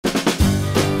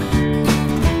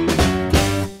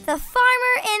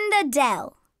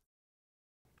Dell.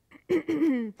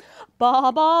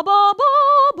 Ba ba ba ba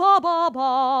ba ba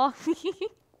ba.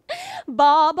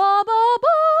 Ba ba ba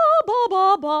ba ba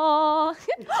ba ba.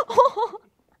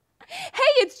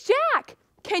 Hey, it's Jack.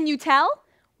 Can you tell?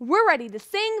 We're ready to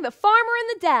sing The Farmer in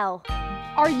the Dell.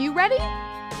 Are you ready?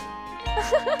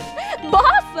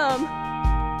 Awesome!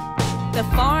 The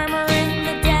farmer in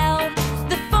the dell,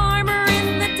 the farmer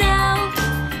in the dell.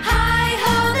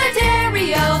 Hi-ho the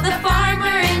dairy-o, the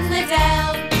farmer in the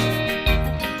dell.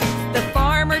 The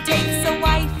farmer takes a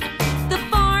wife, the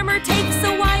farmer takes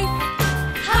a wife.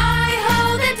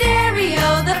 Hi-ho the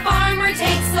dairy-o, the farmer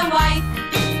takes a wife.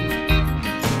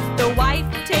 The wife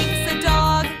takes a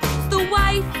dog, the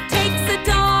wife takes a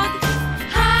dog.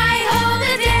 Hi-ho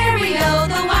the dairy-o,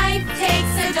 the wife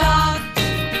takes a dog.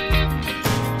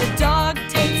 The dog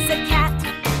takes a cat,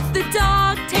 the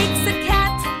dog takes a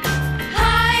cat.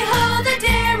 Hi-ho the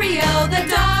dairy-o, the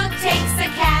dog takes a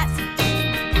cat.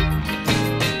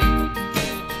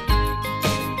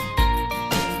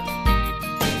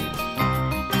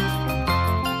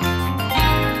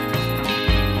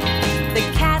 The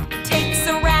cat takes a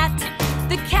rat,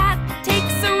 the cat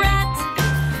takes a rat.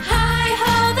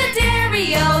 Hi-ho the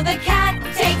dairy-o, the cat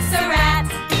takes a rat.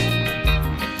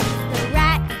 The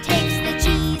rat takes the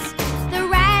cheese. The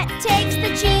rat takes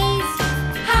the cheese.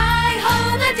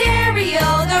 Hi-ho the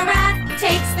dairy-o, the rat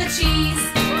takes the cheese.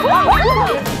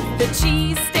 The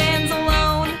cheese stands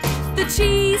alone, the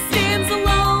cheese stands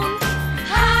alone.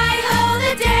 Hi-ho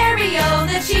the dairy-o,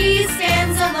 the cheese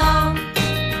stands alone.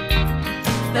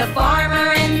 The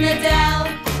farmer in the dell,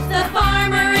 the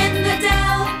farmer in the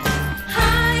dell.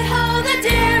 Hi-ho the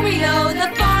dairy-o, the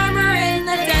farmer in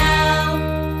the dell.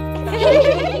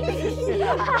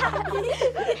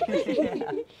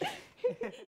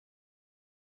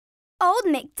 Old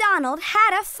MacDonald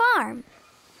had a farm.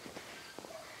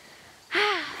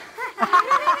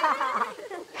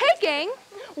 Hey, gang!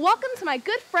 Welcome to my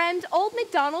good friend Old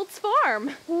MacDonald's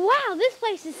farm. Wow, this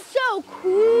place is so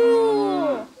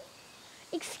cool.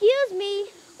 Excuse me.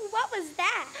 What was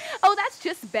that? Oh, that's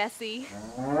just Bessie.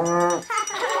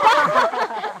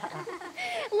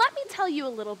 Let me tell you a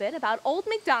little bit about Old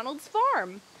MacDonald's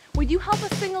farm. Would you help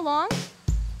us sing along?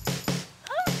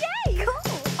 Okay,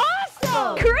 cool.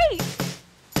 Awesome! Great!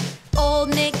 Old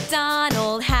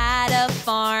MacDonald had a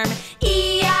farm,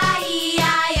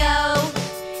 E-I-E-I-O.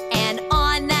 And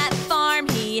on that farm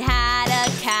he had a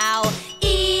cow,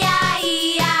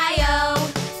 E-I-E-I-O.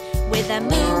 With a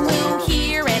moo-moo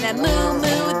here and a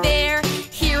moo-moo there.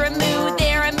 Here a moo,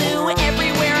 there a moo,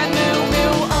 everywhere a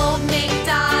moo-moo. Old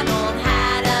MacDonald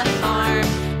had a farm,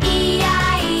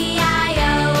 E-I-E-I-O.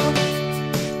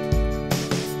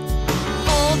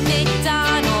 Old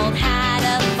MacDonald had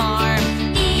a farm,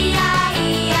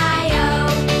 E-I-E-I-O.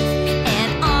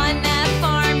 And on that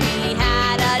farm he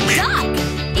had a duck,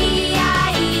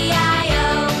 E-I-E-I-O.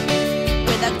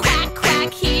 With a quack,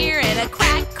 quack here and a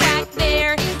quack, quack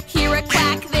there. Here a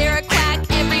quack, there a quack,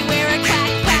 everywhere a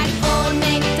quack, quack. Old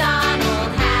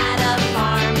MacDonald had a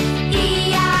farm,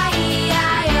 E-I-E-I-O.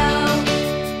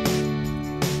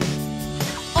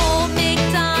 Old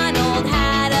MacDonald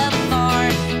had a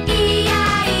farm,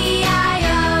 E-I-E-I-O.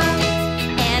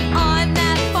 And on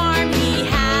that farm he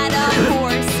had a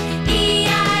horse,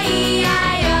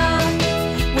 E-I-E-I-O.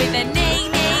 With a neigh,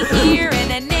 neigh here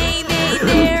and a neigh, neigh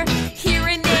there. Here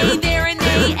a neigh, there a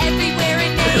neigh, everywhere a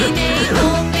neigh, neigh.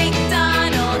 Old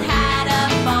MacDonald had a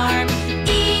farm,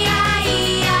 E-I-E-I-O.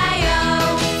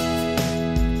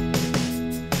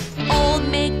 Old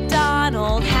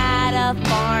MacDonald had a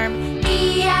farm,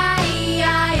 E-I-E-I-O.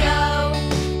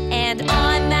 And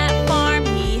on that farm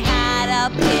he had a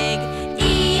pig,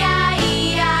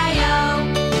 E-I-E-I-O.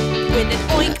 With an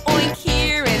oink, oink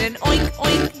here and an oink,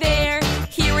 oink there.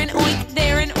 Here an oink,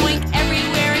 there an oink,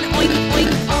 everywhere an oink,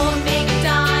 oink. Old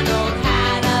MacDonald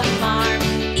had a farm,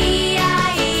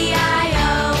 E-I-E-I-O.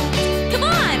 Come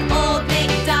on! Old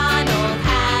MacDonald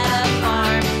had a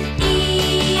farm,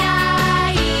 E-I-E-I-O.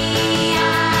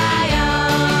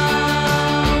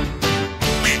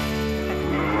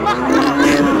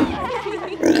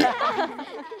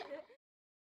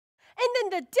 And then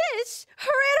the dish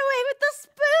ran away with the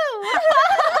spoon.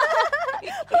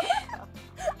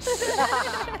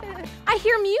 I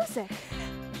hear music.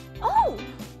 Oh,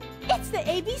 it's the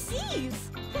ABCs.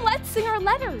 Let's sing our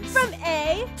letters. From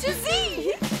A to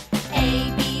Z.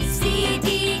 A, B, C, D,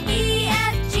 E,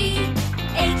 F, G,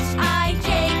 H, I, J,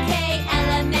 K, L,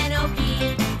 M, N, O, P,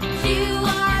 Q,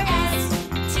 R, S,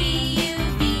 T, U,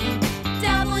 V,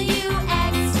 W,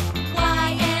 X,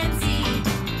 Y, and Z.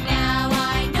 Now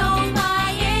I know my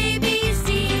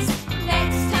ABCs.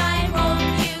 Next time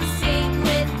won't you sing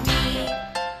with me?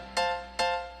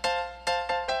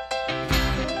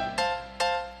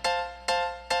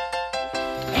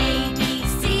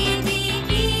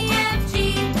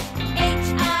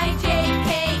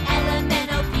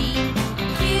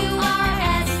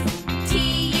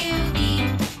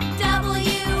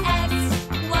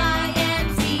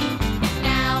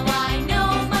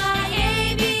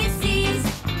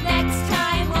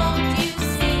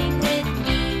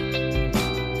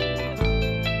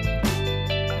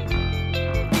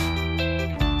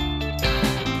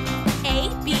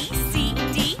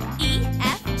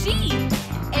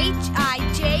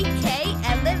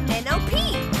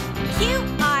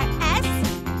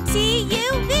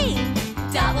 T-U-V.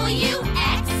 W,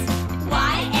 X,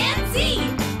 Y, and Z.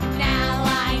 Now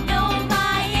I know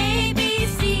my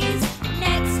ABCs.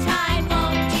 Next time,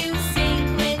 won't you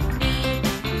sing with me?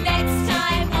 Next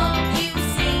time, won't you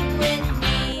sing with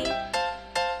me?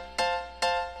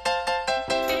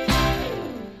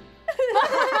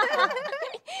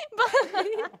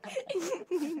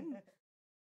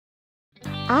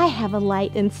 I have a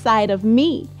light inside of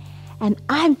me, and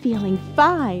I'm feeling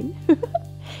fine.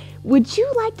 Would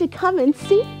you like to come and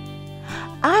see?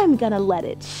 I'm gonna let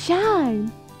it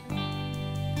shine.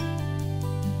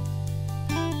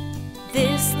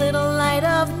 This little light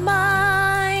of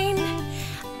mine,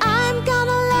 I'm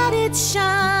gonna let it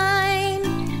shine.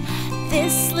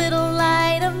 This little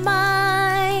light of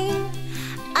mine,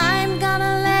 I'm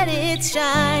gonna let it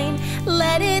shine.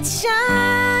 Let it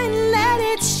shine, let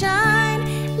it shine,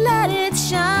 let it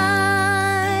shine.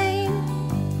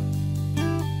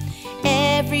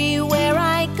 Everywhere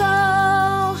I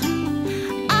go,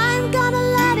 I'm gonna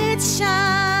let it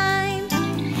shine.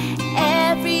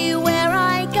 Everywhere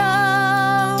I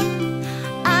go,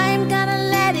 I'm gonna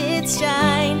let it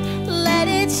shine. Let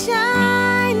it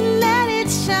shine, let it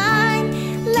shine,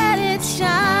 let it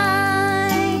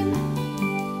shine.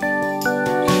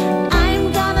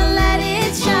 I'm gonna let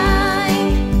it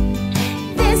shine.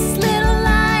 This little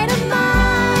light of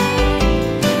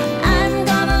mine, I'm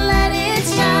gonna let it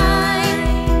shine.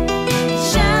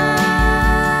 Shine.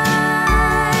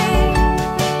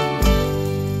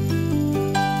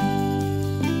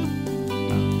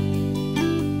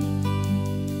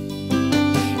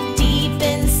 Deep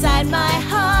inside my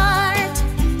heart,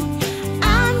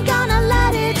 I'm gonna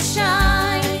let it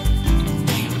shine.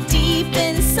 Deep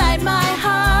inside my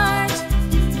heart,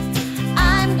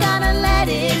 I'm gonna let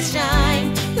it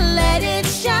shine. Let it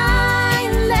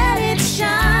shine, let it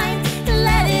shine,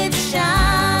 let it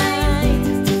shine.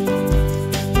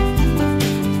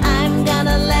 I'm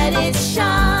gonna let it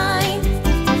shine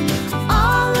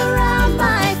all around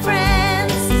my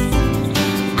friends.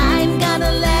 I'm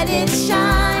gonna let it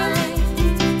shine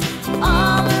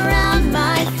all around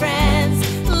my friends.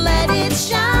 Let it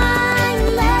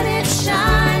shine, let it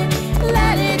shine,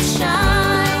 let it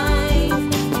shine.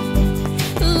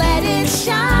 Let it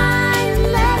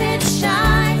shine, let it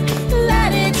shine,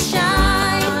 let it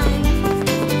shine.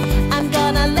 I'm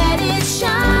gonna let it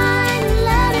shine,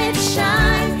 let it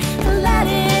shine, let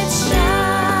it shine.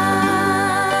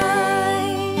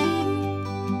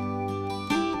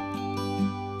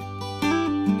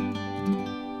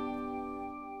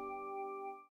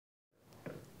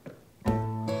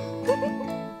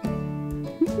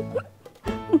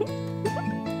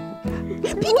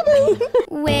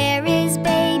 Where is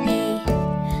baby?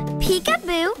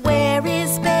 Peekaboo. Where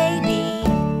is baby?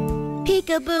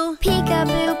 Peekaboo.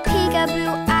 Peekaboo,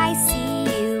 peekaboo, I see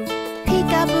you.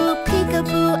 Peekaboo,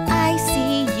 peekaboo, I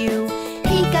see you.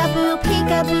 Peekaboo,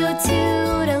 peekaboo,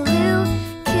 toodaloo,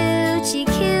 coochie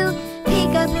coo.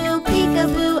 Peekaboo,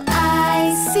 peekaboo, I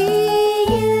see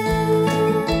you.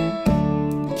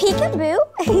 Peekaboo?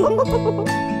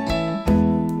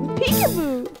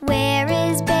 Peekaboo. Where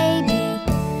is baby?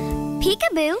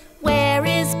 Peekaboo. Where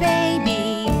is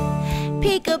baby?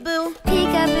 Peekaboo.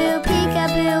 Peekaboo,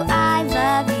 peekaboo, I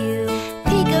love you.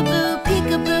 Peekaboo,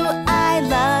 peekaboo, I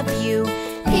love you.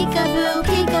 Peekaboo,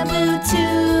 peekaboo,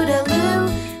 toodaloo,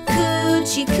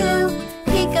 coochie coo.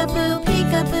 Peekaboo,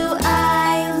 peekaboo, I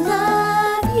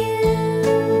love you.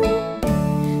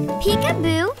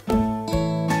 Peekaboo.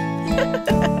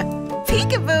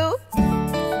 Peekaboo.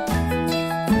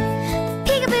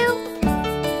 Peekaboo.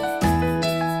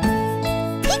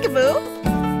 Peekaboo.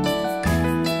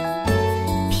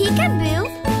 Peekaboo.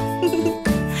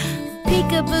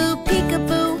 Peekaboo,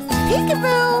 peekaboo,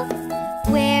 peekaboo.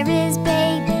 Where is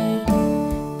baby?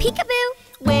 Peekaboo.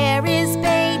 Where is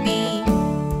baby?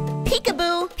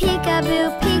 Peekaboo. Peekaboo,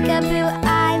 peekaboo,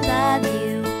 I love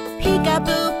you.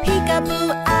 Peekaboo, peekaboo,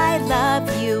 I love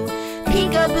you.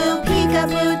 Peekaboo,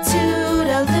 peekaboo,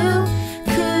 toodaloo,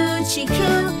 coochie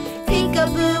coo.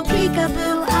 Peekaboo,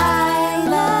 peekaboo, I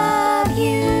love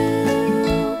you.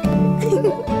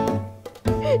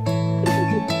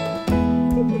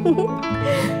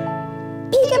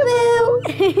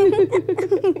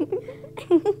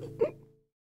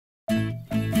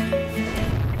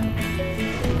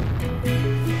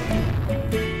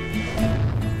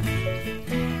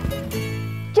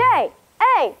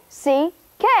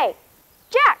 J-A-C-K.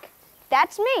 Jack,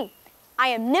 that's me. I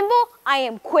am nimble, I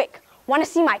am quick. Want to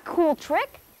see my cool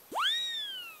trick?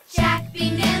 Jack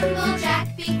be nimble,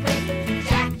 Jack be quick.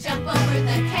 Jack jump over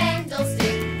the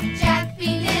candlestick. Jack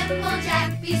be nimble,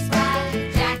 Jack be spry.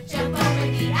 Jack jump over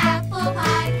the apple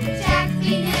pie. Jack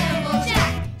be nimble.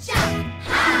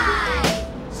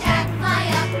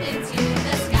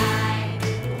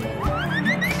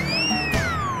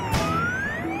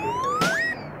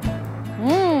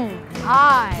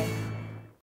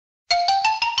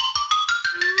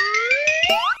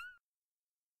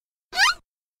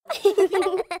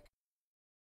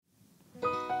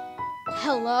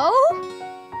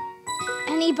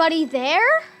 anybody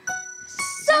there?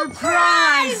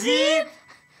 Surprise, Eep!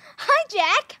 Hi,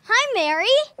 Jack. Hi, Mary.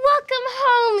 Welcome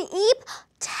home, Eep.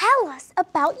 Tell us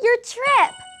about your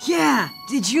trip. Yeah,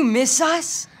 did you miss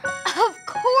us? Of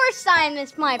course I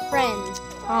miss my friends.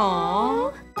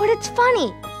 Aww. But it's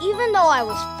funny, even though I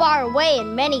was far away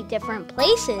in many different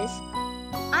places,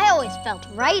 I always felt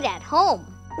right at home.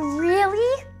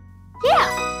 Really?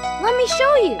 Yeah, let me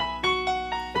show you.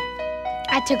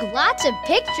 I took lots of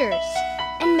pictures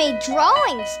and made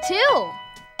drawings too.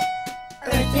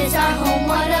 Earth is our home,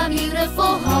 what a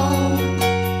beautiful home.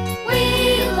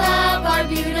 We love our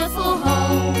beautiful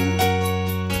home.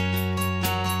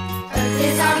 Earth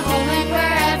is our home and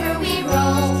wherever we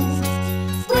roam,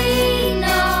 we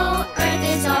know Earth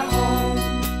is our home.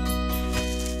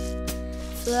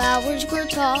 Flowers grow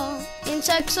tall,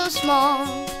 insects so small.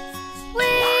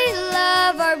 We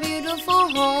love our beautiful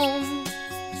home.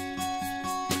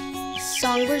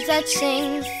 Songbirds that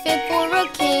sing, fit for a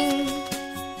king.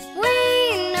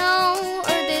 We know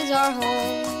Earth is our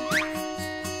home.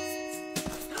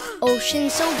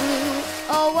 Ocean so blue,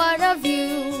 oh what a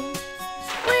view.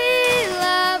 We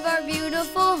love our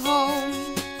beautiful home.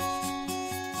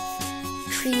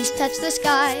 Trees touch the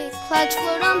sky, clouds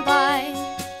float on by.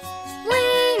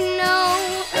 We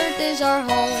know Earth is our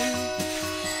home.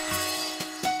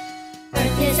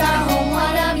 Earth is our home,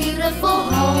 what a beautiful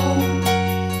home.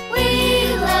 We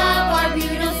love our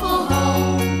beautiful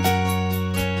home.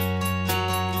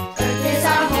 Earth is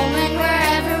our home and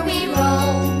wherever we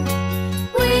roam,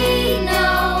 we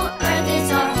know Earth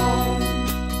is our home.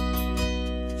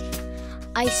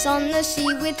 Ice on the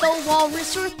sea with a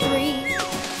walrus or three.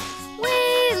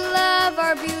 We love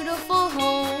our beautiful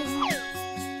home.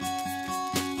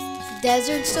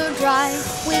 Desert so dry,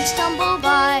 waves tumble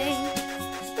by.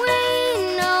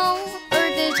 We know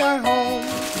Earth is our home.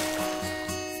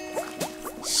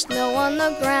 Snow on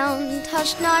the ground,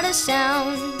 hush not a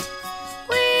sound.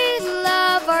 We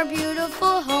love our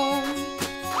beautiful home.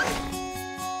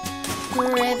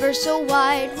 River so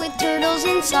wide with turtles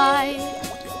inside.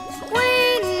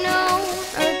 We know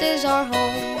Earth is our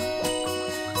home.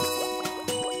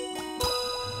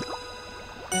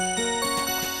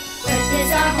 Earth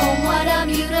is our home, what a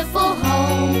beautiful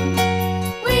home.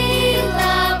 We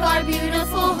love our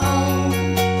beautiful home.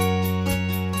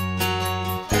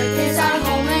 Earth is our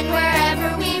home and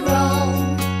wherever we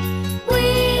roam,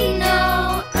 we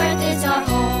know Earth is our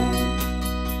home.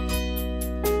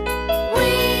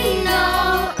 We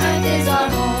know Earth is our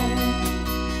home.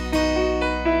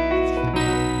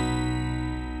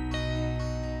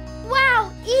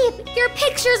 Wow, Eep, your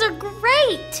pictures are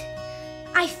great!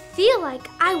 I feel like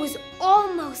I was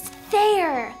almost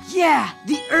there. Yeah,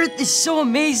 the Earth is so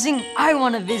amazing. I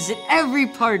want to visit every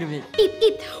part of it. Eep,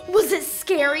 Eep, was it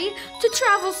scary to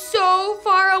travel so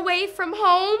far away from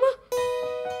home?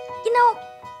 You know,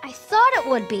 I thought it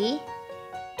would be.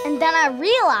 And then I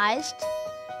realized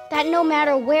that no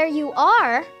matter where you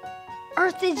are,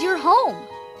 Earth is your home.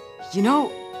 You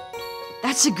know,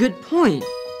 that's a good point.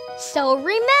 So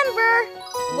remember,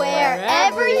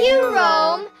 wherever you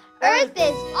roam, Earth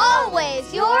is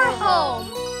always your home.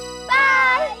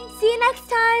 Bye! See you next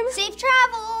time. Safe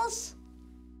travels!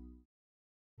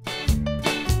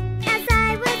 As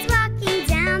I was walking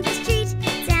down the street,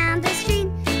 down the street,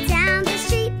 down the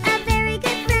street, a very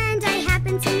good friend I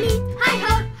happened to meet.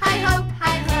 Hi-ho, hi-ho,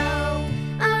 hi-ho.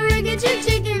 A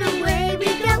rig-a-jig-jig and away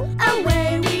we go,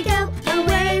 away we go,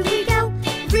 away we go.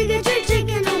 Rig-a-jig-jig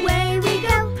and away we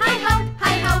go. Hi-ho,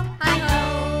 hi-ho,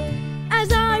 hi-ho.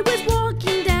 As I was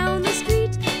walking down the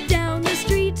street, down the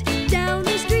street, down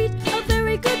the street, a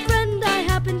very good friend I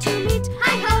happened to meet.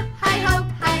 Hi-ho, hi-ho,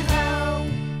 hi-ho.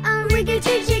 A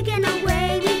rig-a-jig-jig and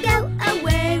away we go,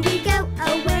 away we go,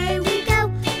 away we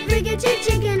go.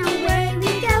 Rig-a-jig-jig and away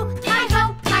we go.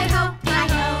 Hi-ho, hi-ho,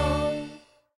 hi-ho.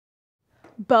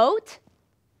 Boat?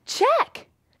 Check.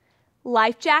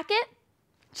 Life jacket?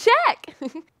 Check.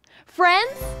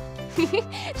 Friends?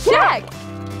 Check.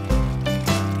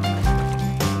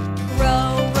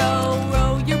 Row, row,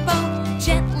 row your boat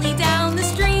gently down the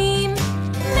stream.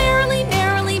 Merrily,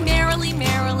 merrily, merrily,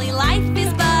 merrily, life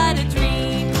is but a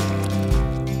dream.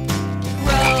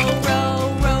 Row,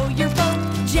 row, row your boat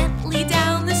gently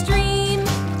down the stream.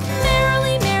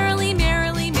 Merrily, merrily,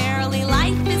 merrily, merrily,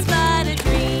 life is but a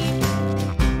dream.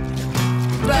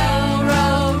 Row,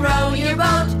 row, row your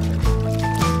boat.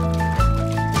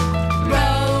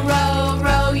 Row, row,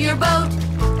 row your boat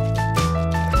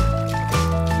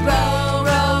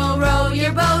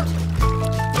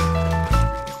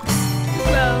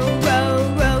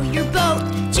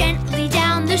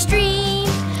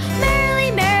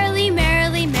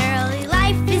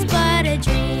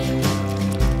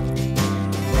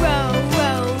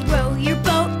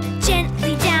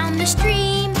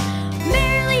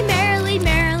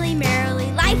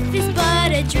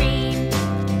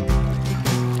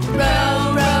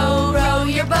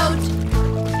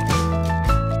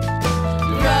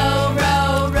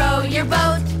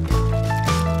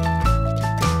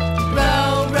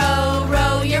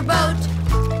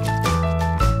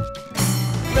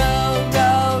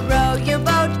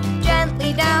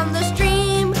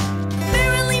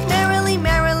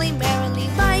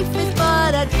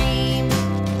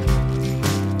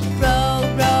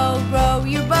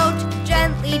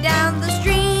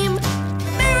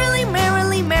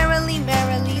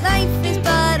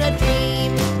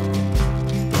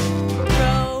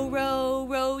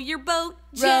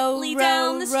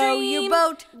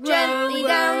Gently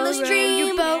down the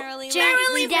stream,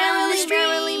 gently down the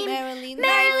stream. Merrily,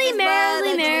 merrily,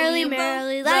 merrily,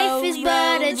 merrily, life is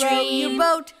but a dream.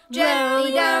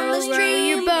 Gently down the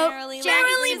stream,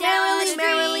 gently down the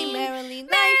stream. Merrily,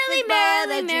 merrily,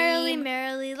 merrily,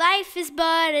 merrily, life is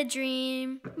but a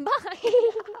dream.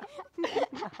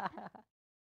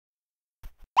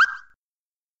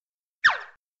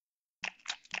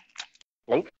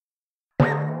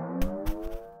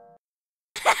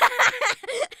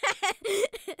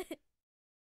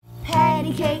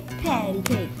 Patty cake,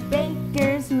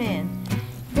 baker's man.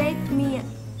 Bake me a...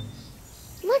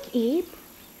 Look, Eep.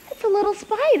 It's a little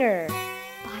spider.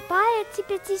 Bye-bye, Itsy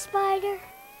Bitsy Spider.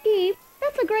 Eep,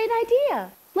 that's a great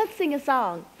idea. Let's sing a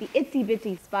song, the Itsy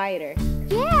Bitsy Spider.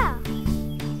 Yeah.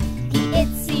 The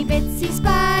Itsy Bitsy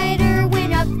Spider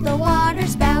went up the water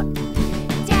spout.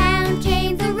 Down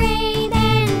came the rain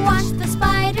and washed the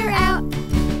spider out.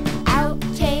 Out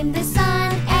came the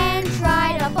sun and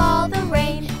dried up all the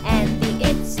rain. And the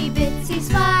Itsy Bitsy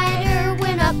Spider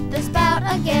went up the spout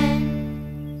again.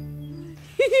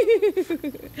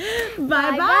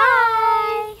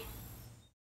 Bye-bye.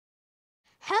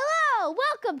 Hello,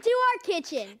 welcome to our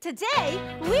kitchen. Today,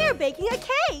 we're baking a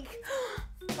cake.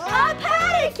 A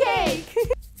patty cake!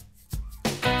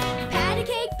 Patty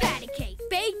cake,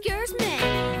 baker's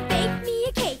man. Bake me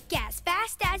a cake as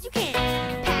fast as you can.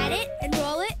 Pat it and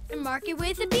roll it and mark it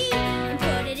with a B. And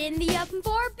put it in the oven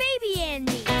for baby and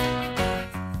me.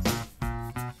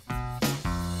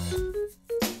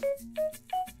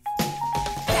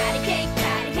 Patty cake,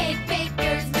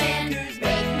 baker's man.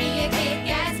 Bake me a cake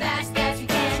as fast as you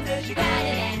can. Pat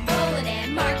it and roll it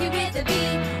and mark it with a B.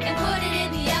 And put it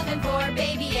in the oven for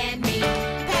baby and me.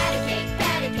 Patty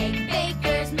cake,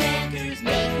 baker's man.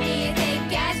 Make me a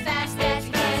cake as fast as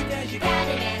you can. Pat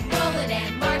it and roll it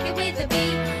and mark it with a B.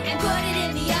 And put it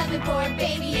in the oven for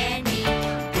baby and me.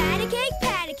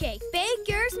 Patty cake,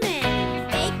 baker's man.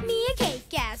 Bake me a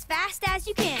cake as fast as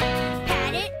you can.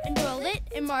 Pat it and roll it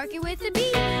and mark it with a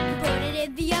B. And put it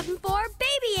in the oven for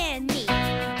baby and me.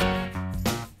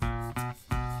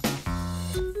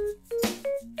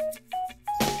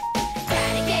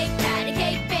 Patty cake,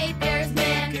 baker's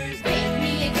man. Bake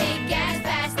me a cake as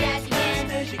fast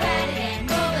as you can. Pat it and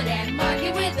roll it and mark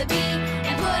it with a B.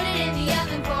 And put it in the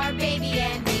oven for baby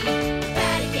and me.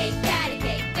 Patty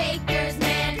cake, baker's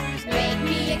man. Bake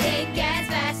me a cake as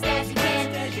fast as you can.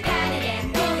 Pat it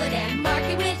and roll it and mark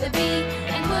it with a B.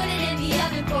 And put it in the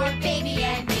oven for baby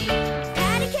and me.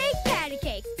 Patty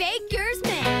cake, baker's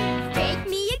man. Bake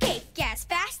me a cake as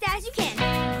fast as you can.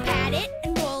 Pat it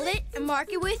and roll it and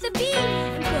mark it with a B.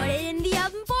 And put it in the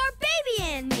oven for baby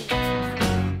and me.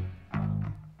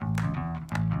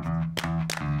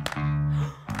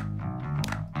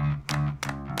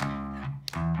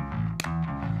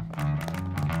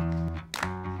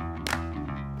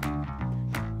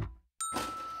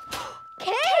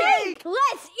 Cake!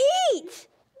 Let's eat!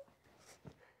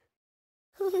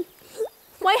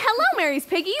 Why, hello, Mary's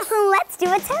Piggies. Let's do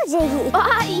a toe jiggy.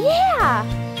 Yeah.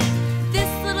 This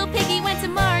little piggy went to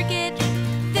market.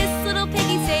 This little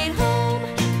piggy stayed home.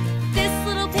 This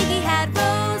little piggy had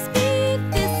roast beef.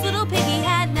 This little piggy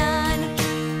had none.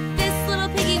 This little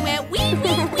piggy went wee,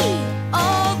 wee, wee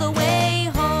all the way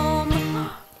home.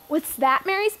 What's that,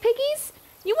 Mary's Piggies?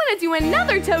 You want to do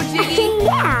another toe jiggy?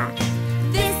 Yeah.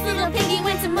 This little piggy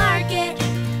went to market.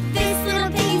 This little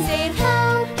piggy stayed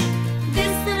home.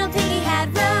 This little piggy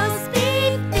had roast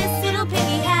beef. This little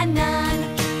piggy had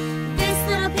none. This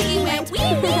little piggy went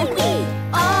wee, wee, wee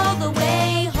all the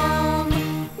way home.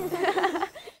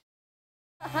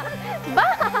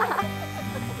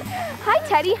 Hi,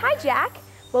 Teddy. Hi, Jack.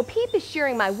 Well, Peep is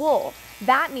shearing my wool.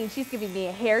 That means she's giving me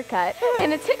a haircut,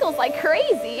 and it tickles like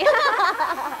crazy.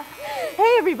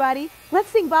 Hey, everybody. Let's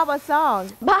sing Baa Baa's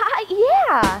song.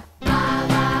 Yeah. Baa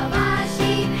Baa, Baa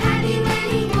Sheep, have you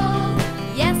any wool?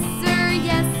 Yes, sir,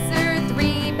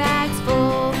 3 bags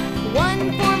full.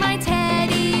 1 for my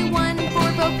Teddy, 1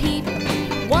 for Bo Peep,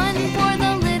 1 for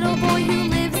the little boy who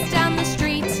lives down the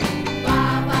street.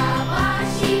 Baa Baa, Baa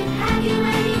Sheep, have you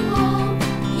any wool?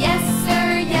 Yes,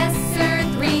 sir,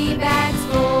 3 bags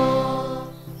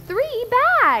full. 3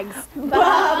 bags.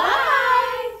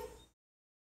 Bye-bye.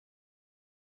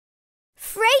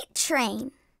 Freight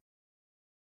train.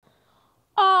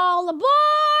 All aboard!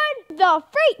 The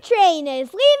freight train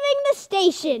is leaving the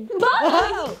station.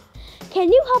 Can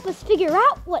you help us figure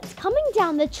out what's coming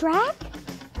down the track?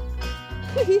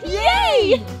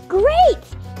 Yay! Great!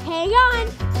 Hang on.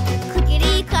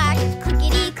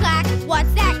 Clickety-clack,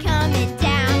 what's that coming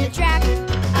down the track?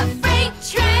 A freight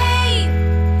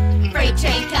train! Freight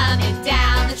train coming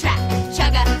down the track.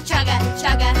 Chugga, chugga,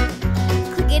 chugga.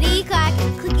 Clickety-clack,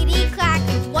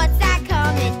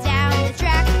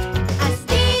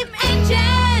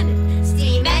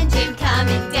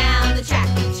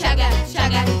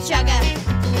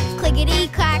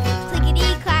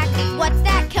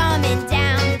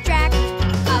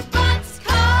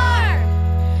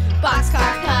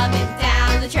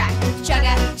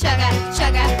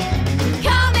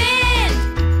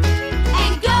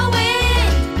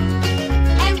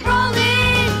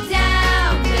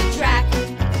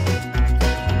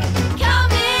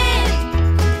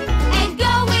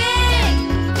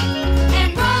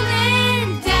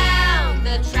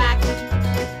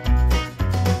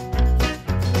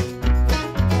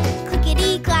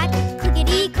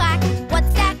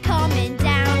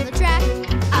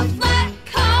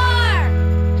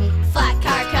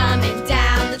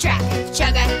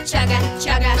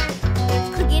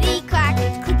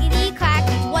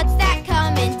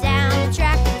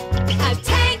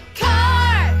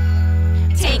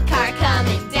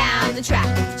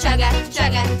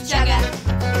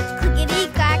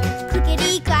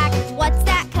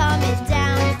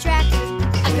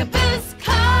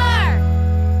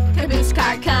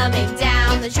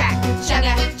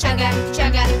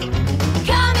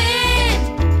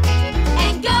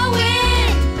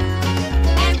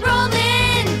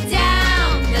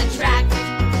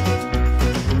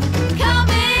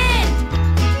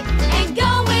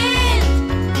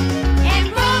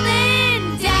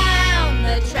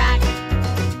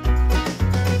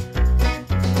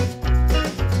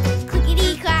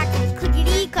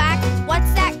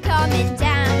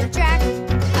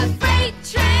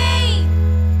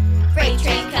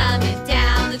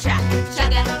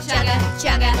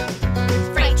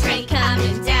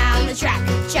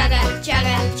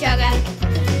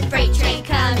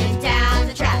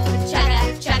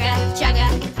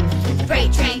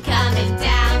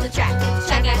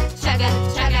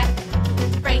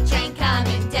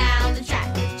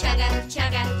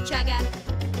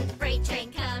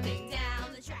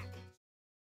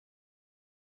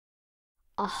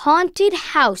 A haunted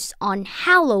house on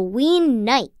Halloween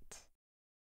night.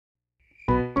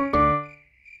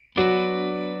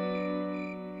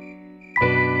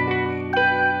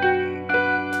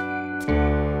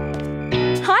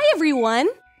 Hi, everyone.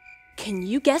 Can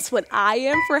you guess what I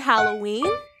am for Halloween?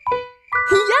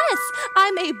 Yes,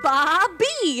 I'm a Baa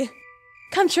Bee.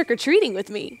 Come trick-or-treating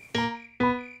with me.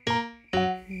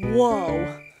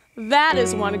 Whoa, that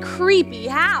is one creepy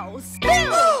house.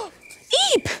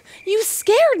 Eep, you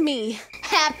scared me.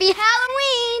 Happy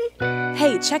Halloween!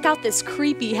 Hey, check out this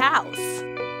creepy house.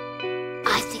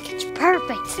 I think it's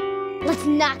perfect. Let's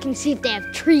knock and see if they have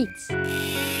treats.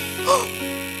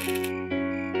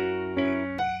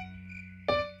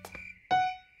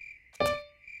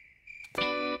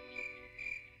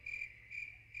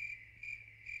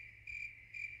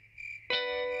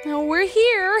 Now we're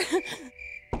here.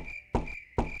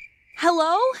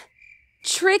 Hello?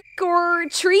 Trick or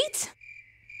treat?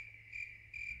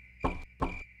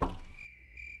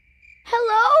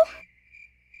 Hello?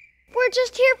 We're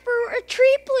just here for a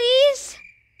treat, please.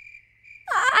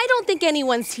 I don't think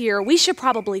anyone's here. We should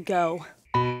probably go.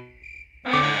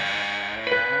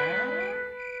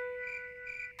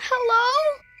 Hello?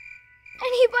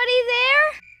 Anybody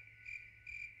there?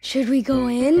 Should we go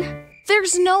in?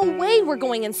 There's no way we're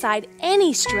going inside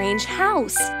any strange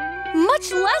house,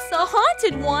 much less a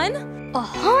haunted one. A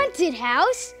haunted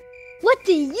house? What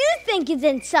do you think is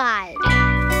inside?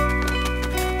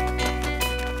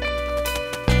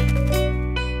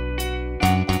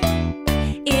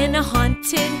 In a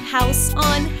haunted house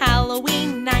on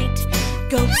Halloween night,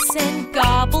 ghosts and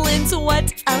goblins,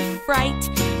 what a fright.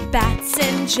 Bats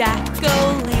and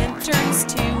jack-o'-lanterns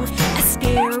too, a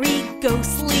scary,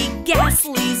 ghostly,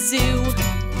 ghastly zoo.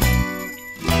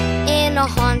 In a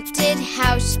haunted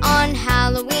house on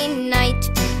Halloween night,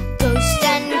 ghosts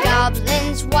and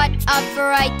goblins, what a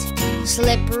fright.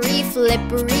 Slippery,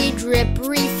 flippery,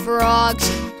 drippery frogs,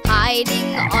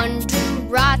 hiding under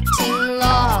rotting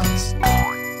logs.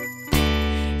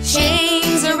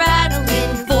 Chains are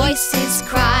rattling, voices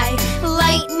cry,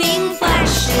 lightning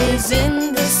flashes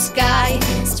in the sky,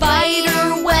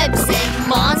 spider webs and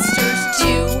monsters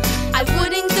too. I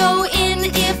wouldn't go in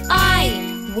if I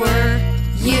were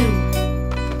you.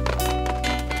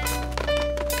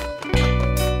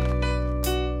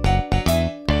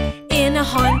 In a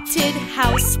haunted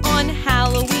house on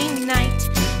Halloween night,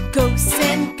 ghosts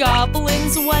and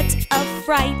goblins, what a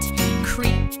fright.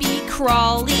 Creepy,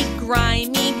 crawly,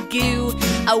 grimy goo,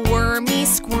 a wormy,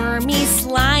 squirmy,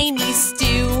 slimy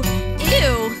stew.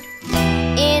 Ew!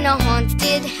 In a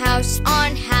haunted house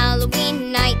on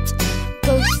Halloween night,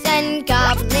 ghosts and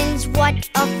goblins, what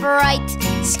a fright.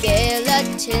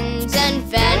 Skeletons and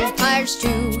vampires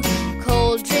too,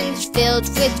 cauldrons filled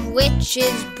with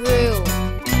witches' brew.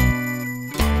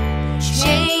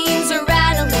 Chains are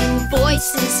rattling,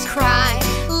 voices cry,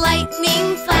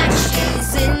 lightning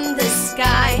flashes in the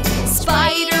sky,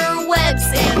 spider webs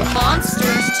and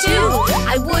monsters too.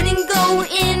 I wouldn't go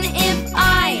in if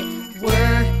I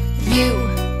were you.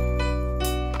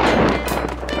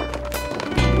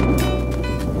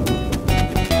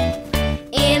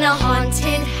 In a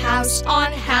haunted house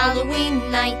on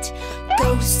Halloween night,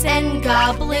 ghosts and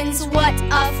goblins, what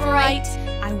a fright.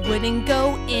 I wouldn't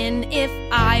go in if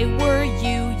I were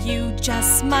you. You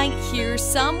just might hear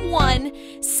someone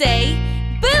say,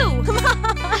 boo!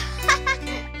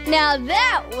 Now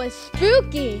that was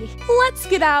spooky. Let's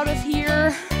get out of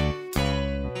here.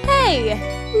 Hey,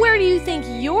 where do you think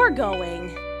you're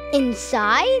going?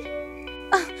 Inside?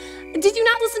 Did you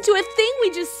not listen to a thing we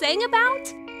just sang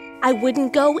about? I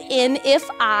wouldn't go in if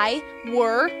I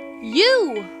were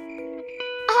you.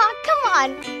 Aw, come on.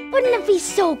 Wouldn't it be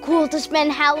so cool to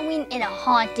spend Halloween in a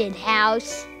haunted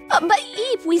house? But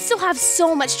Eep, we still have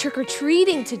so much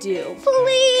trick-or-treating to do.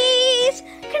 Please!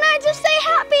 Can I just say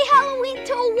Happy Halloween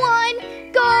to one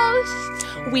ghost?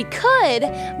 We could,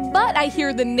 but I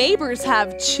hear the neighbors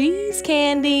have cheese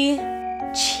candy.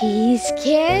 Cheese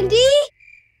candy?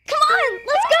 Come on,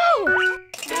 let's go!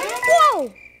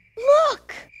 Whoa!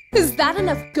 Look! Is that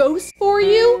enough ghosts for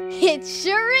you? It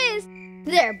sure is.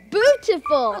 They're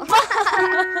beautiful.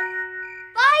 Bye,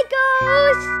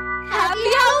 ghosts! Happy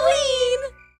Halloween!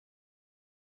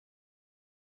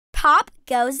 Pop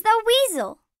goes the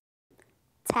weasel.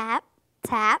 Tap,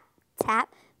 tap,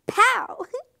 tap, pow.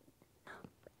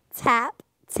 Tap,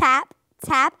 tap,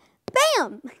 tap,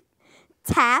 bam.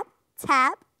 Tap,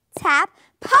 tap, tap,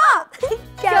 pop.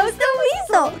 Goes the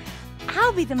weasel.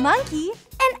 I'll be the monkey.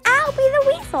 And I'll be the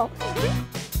weasel.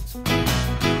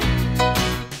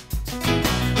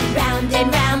 Round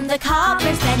and round the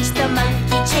cobbler's bench, the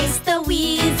monkey chased the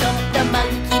weasel. The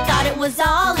monkey thought it was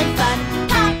all in fun.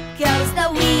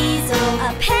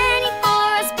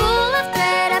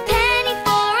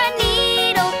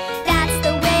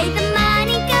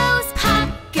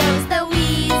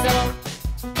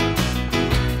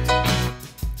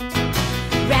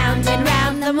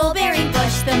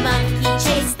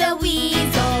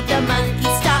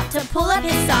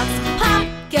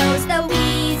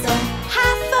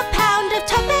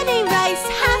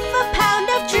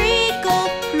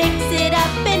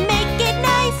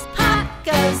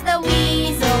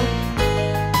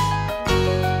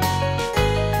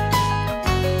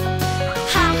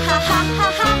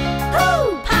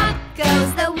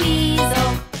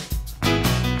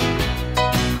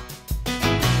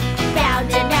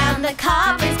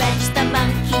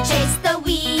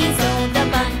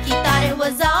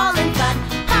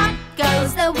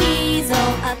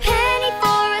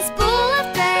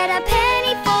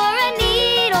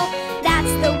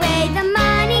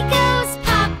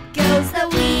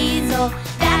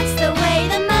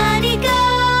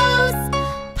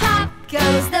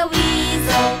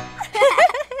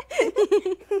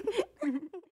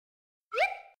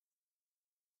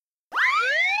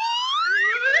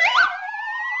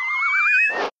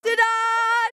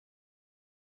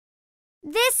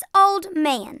 old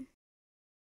man.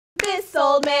 This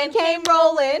old man came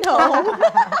rolling home.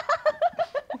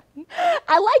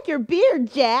 I like your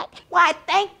beard, Jack. Why,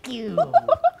 thank you.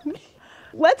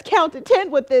 Let's count to 10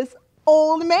 with this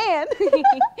old man.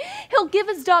 He'll give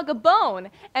his dog a bone,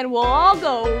 and we'll all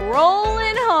go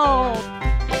rolling home.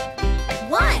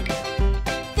 1.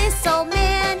 This old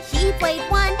man, he played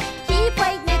 1. He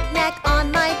played knick-knack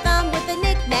on my thumb with a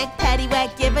knick-knack,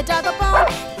 paddywhack, give a dog a bone.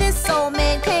 This old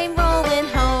man came rolling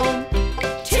home.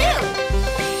 2.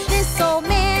 This old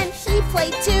man, he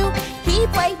played 2. He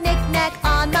played knick-knack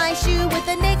on my shoe with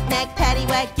a knick-knack,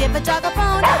 paddywhack, give a dog a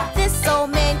bone. This old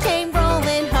man came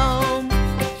rolling home.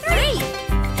 3.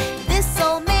 This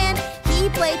old man, he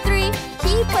played 3.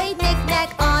 He played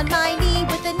knick-knack on my knee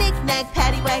with a knick-knack,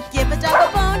 paddywhack, give a dog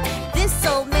a bone. This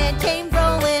old man came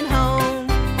rolling home.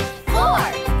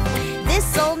 4.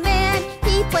 This old man,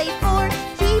 he played 4.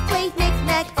 He played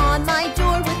knick-knack on my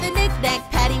door with a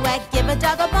knick-knack, paddywhack, give a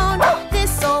dog a bone.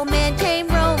 This old man came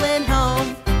rolling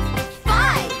home.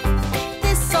 5.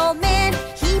 This old man,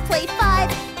 he played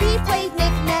 5. He played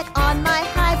knick-knack on my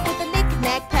hive with a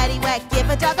knick-knack, paddywhack, give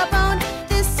a dog a bone.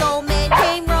 This old man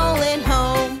came rolling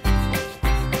home.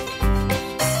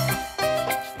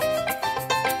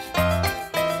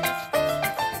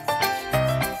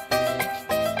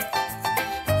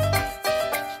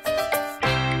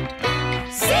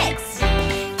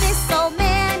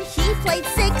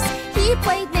 He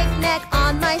played knick-knack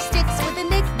on my sticks with a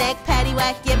knick-knack,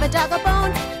 paddywhack, give a dog a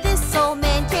bone. This old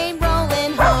man came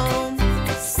rolling home.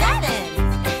 7.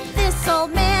 This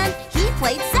old man, he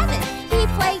played 7. He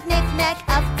played knick-knack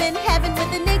up in heaven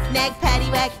with a knick-knack,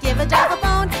 paddywhack, give a dog a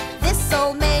bone. This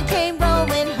old man came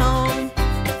rolling home.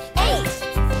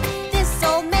 8. This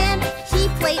old man, he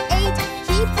played 8.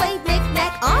 He played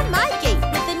knick-knack on my gate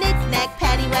with a knick-knack,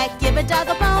 paddywhack, give a dog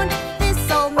a bone.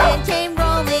 This old man came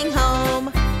rolling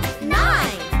home. 9.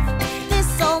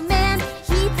 This old man,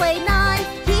 he played 9.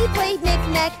 He played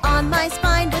knick-knack on my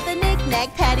spine with a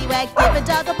knick-knack, paddywhack, give a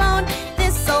dog a bone.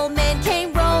 This old man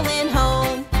came rolling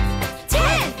home.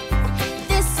 10.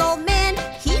 This old man,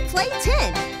 he played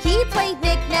 10. He played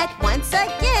knick-knack once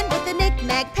again with a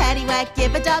knick-knack, paddywhack,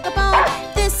 give a dog a bone.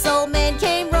 This old man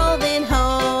came rolling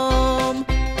home.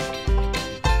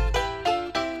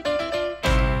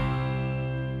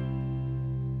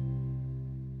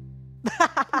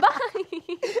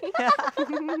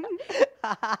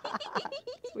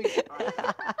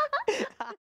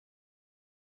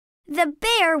 The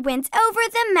bear went over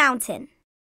the mountain.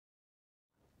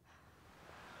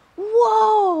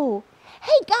 Whoa!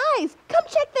 Hey guys, come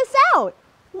check this out.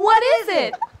 What is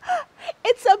it?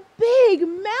 It's a big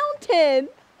mountain.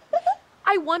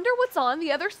 I wonder what's on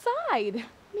the other side.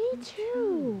 Me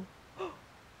too.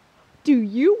 Do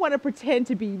you want to pretend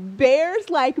to be bears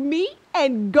like me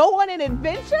and go on an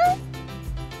adventure?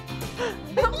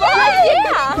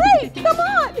 Yeah! Great, come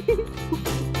on!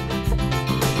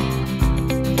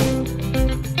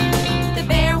 The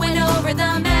bear went over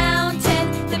the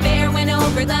mountain. The bear went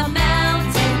over the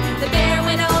mountain. The bear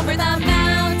went over the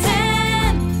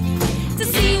mountain to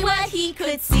see what he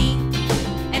could see.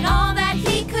 And all that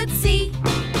he could see,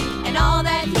 and all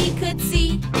that he could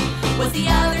see was the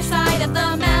other side of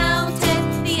the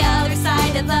mountain. The other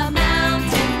side of the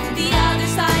mountain. The other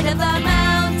side of the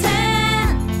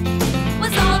mountain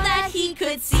was all that he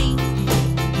could see.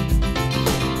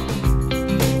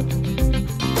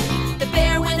 The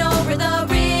bear went over the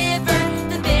river.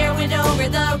 The bear went over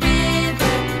the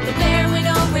river. The bear went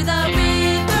over the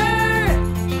river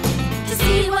to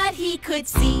see what he could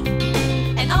see.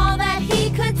 And all that he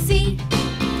could see,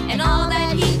 and all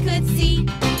that he could see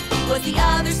was the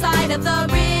other side of the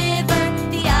river.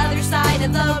 The other side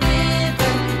of the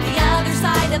river. The other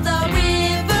side of the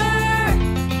river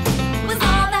was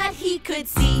all that he could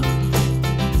see.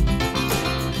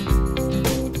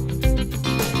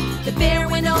 The bear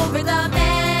went over the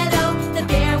meadow. The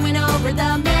bear went over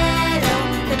the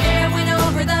meadow. The bear went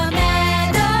over the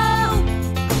meadow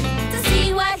to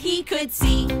see what he could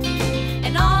see.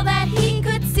 And all that he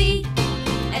could see,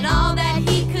 and all that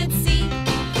he could see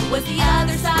was the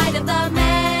other side of the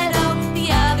meadow.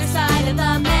 The other side of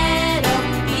the meadow.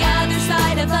 The other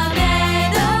side of the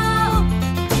meadow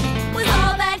was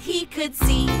all that he could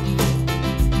see.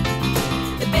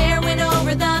 The bear went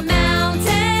over the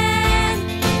mountain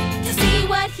to see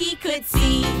what he could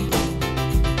see.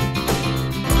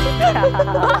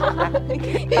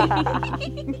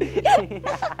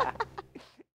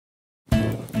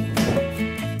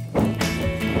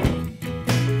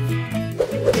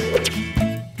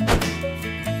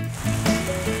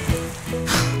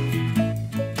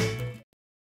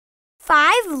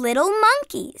 5 little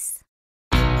monkeys.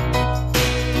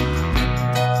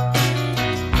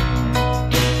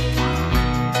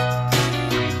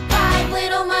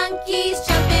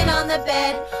 the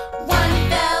bed. One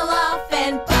fell off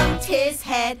and bumped his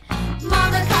head.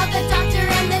 Mama called the doctor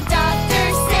and the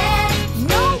doctor said,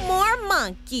 no more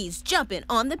monkeys jumping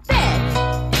on the bed.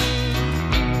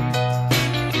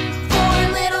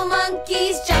 4 little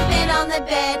monkeys jumping on the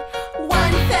bed.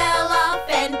 One fell off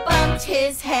and bumped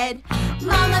his head.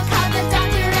 Mama called the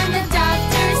doctor and the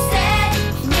doctor said,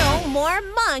 no more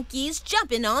monkeys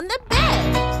jumping on the bed.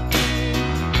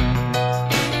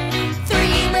 3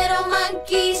 little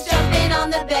monkeys jumping on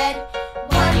the bed.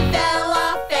 One fell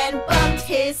off and bumped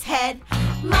his head.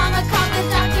 Mama called the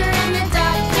doctor and the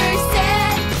doctor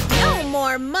said, no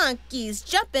more monkeys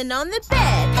jumping on the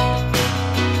bed.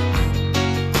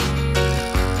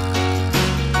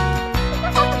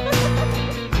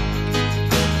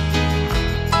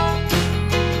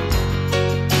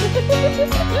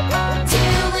 2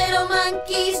 little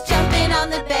monkeys jumping on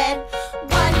the bed.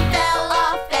 One fell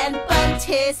off and bumped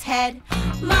his head.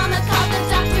 Mama called the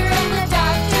doctor and the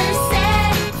doctor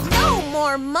said, no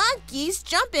more monkeys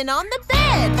jumping on the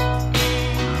bed.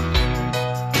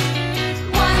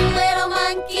 1 little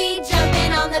monkey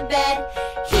jumping on the bed.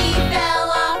 He fell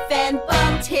off and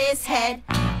bumped his head.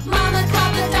 Mama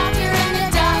called the doctor and the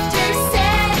doctor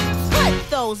said, put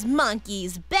those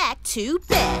monkeys back to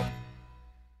bed.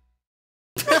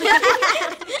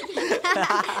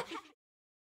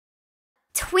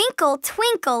 Twinkle,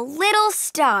 twinkle, little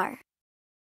star.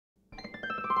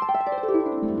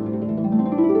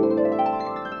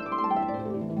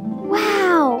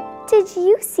 Wow, did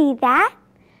you see that?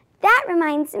 That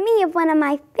reminds me of one of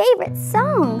my favorite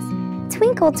songs,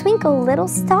 Twinkle, Twinkle, Little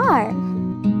Star.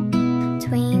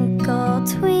 Twinkle,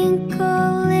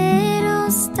 twinkle,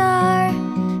 little star,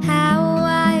 how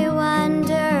I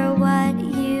wonder what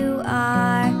you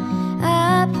are.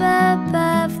 Up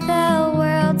above the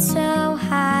world so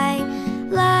high,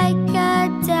 like a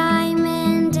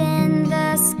diamond in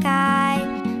the sky.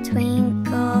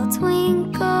 Twinkle,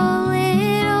 twinkle,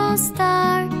 little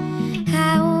star,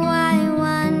 how I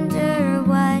wonder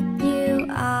what you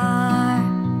are.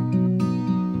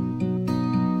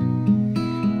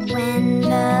 When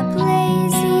the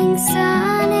blazing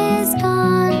sun is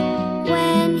gone,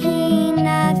 when he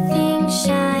nothing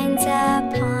shines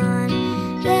upon,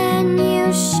 then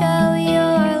you show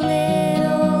your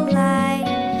little light.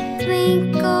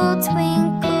 Twinkle,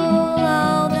 twinkle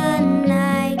all the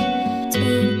night.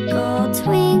 Twinkle,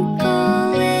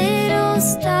 twinkle, little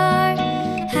star,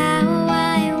 how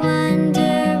I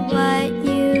wonder what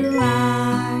you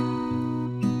are.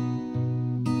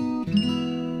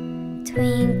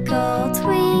 Twinkle,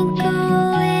 twinkle,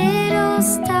 little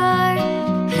star,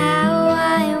 how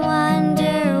I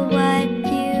wonder what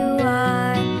you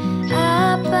are.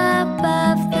 Up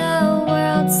above the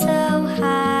world so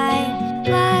high,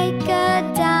 like a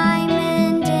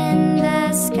diamond in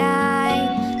the sky.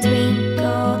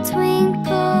 Twinkle,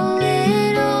 twinkle,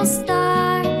 little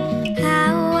star,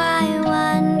 how I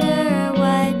wonder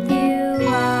what you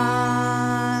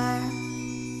are.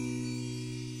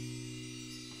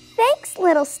 Thanks,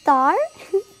 little star.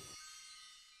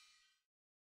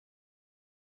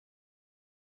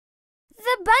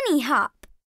 The bunny hop.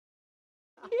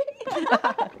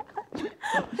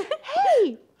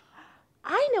 Hey,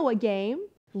 I know a game.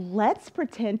 Let's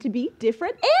pretend to be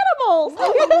different animals.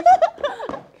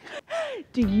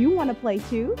 Do you want to play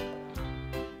too?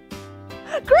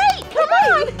 Great, come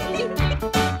on.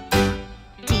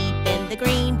 Deep in the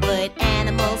greenwood,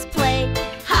 animals play,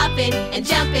 Hopping and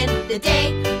jumping the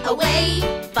day away.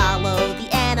 follow the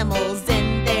animals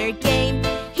in their game.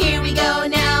 Here we go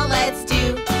now, let's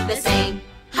do the same.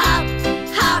 Hop,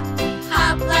 hop,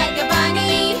 hop like a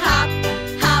bunny. Hop,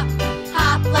 hop,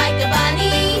 hop like a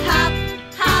bunny. Hop,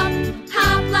 hop,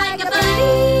 hop like a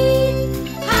bunny.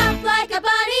 Hop like a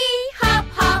bunny. Hop,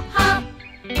 hop, hop.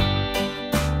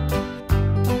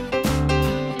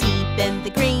 Deep in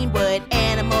the greenwood,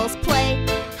 animals play,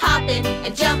 Hopping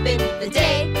and jumping the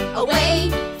day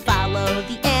away. follow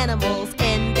the animals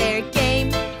in their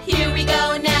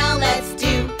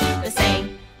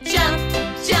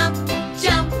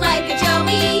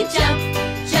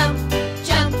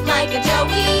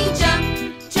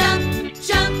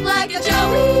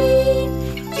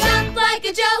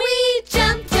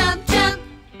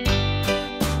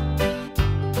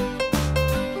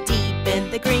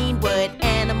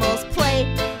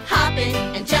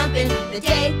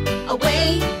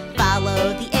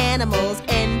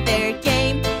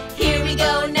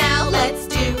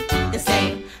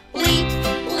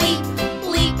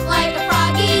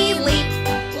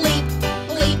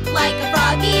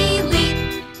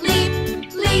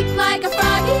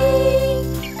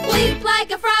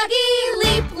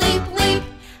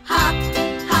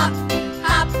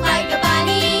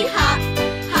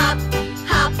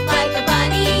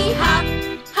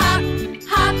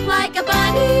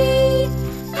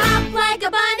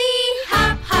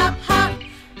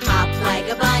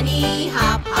bunny,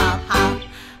 hop, hop, hop.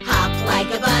 Hop like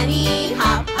a bunny,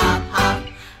 hop, hop, hop.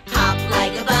 Hop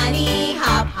like a bunny,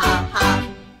 hop, hop, hop.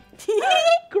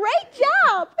 Great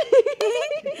job!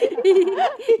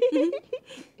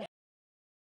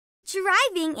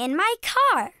 Driving in my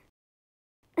car.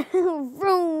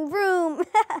 Vroom, vroom.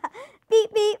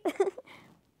 Beep, beep.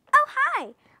 Oh,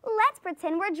 hi. Let's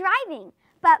pretend we're driving.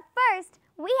 But first,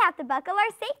 we have to buckle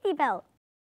our safety belt.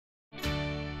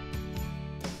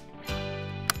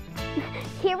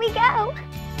 Here we go.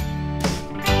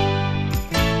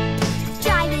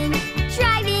 Driving,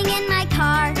 driving in my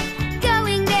car.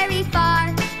 Going very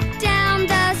far. Down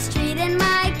the street in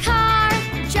my car.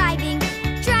 Driving,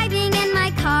 driving in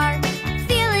my car.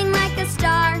 Feeling like a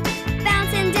star.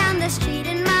 Bouncing down the street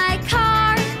in my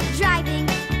car. Driving,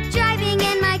 driving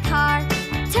in my car.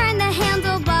 Turn the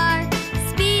handlebar.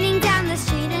 Speeding down the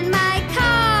street in my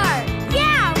car.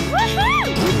 Yeah! Woohoo!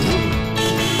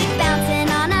 Bouncing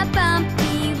on a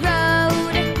bumpy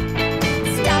road.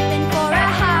 Stopping for a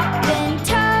hopping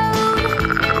toad.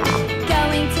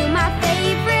 Going to my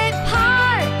favorite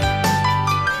park.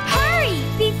 Hurry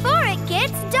before it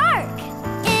gets dark.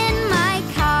 In my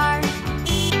car.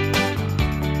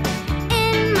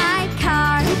 In my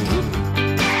car.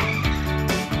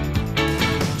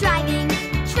 Driving,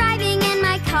 driving in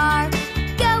my car.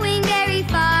 Going very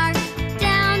far.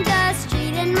 Down the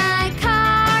street in my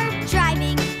car.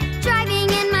 Driving, driving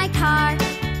in my car.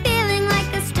 Feeling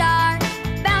like a star.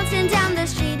 Bouncing down the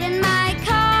street in my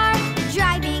car.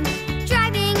 Driving,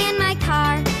 driving in my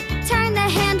car. Turn the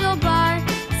handlebar.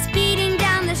 Speeding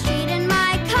down the street in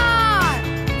my car.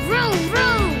 Vroom,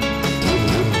 vroom.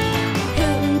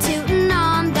 Hootin' tootin'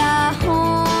 on the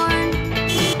horn.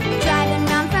 Driving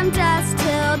round from dusk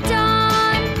till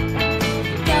dawn.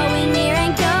 Going near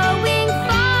and going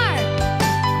far.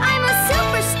 I'm a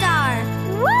superstar.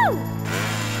 Woo!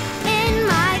 In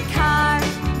my car.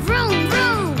 Vroom,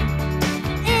 vroom.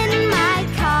 In my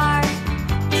car.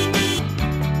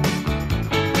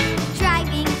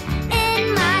 Driving in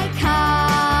my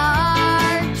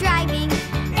car. Driving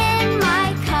in my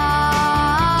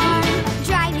car.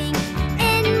 Driving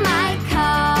in my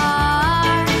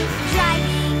car.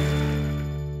 Driving.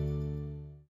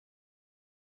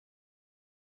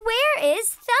 Where is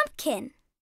Thumbkin?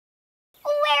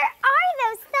 Where are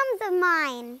those thumbs of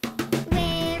mine?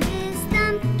 Where is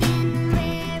Thumbkin?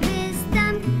 Where is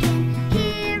Thumbkin?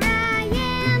 Here I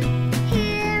am,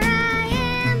 here I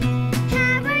am.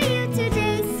 How are you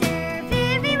today, sir?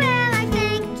 Very well, I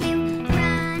thank you.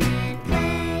 Run and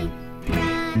play,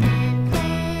 run and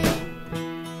play.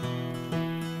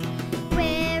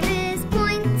 Where is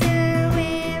Pointer?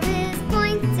 Where is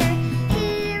Pointer?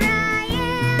 Here I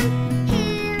am,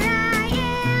 here I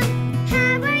am.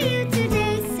 How are you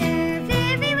today, sir?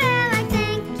 Very well, I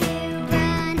thank you.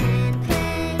 Run and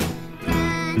play,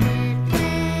 run and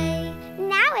play.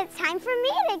 Now it's time for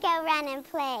me to go run and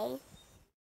play.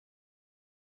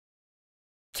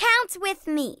 Count with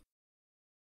me.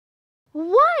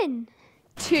 1,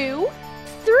 2,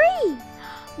 3.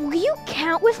 Will you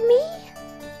count with me?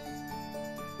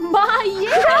 My,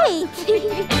 yeah! Great!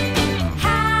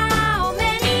 How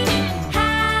many?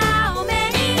 How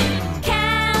many?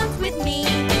 Count with me.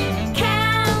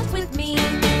 Count with me.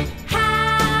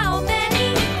 How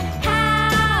many?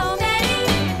 How many?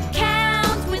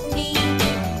 Count with me.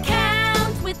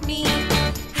 Count with me.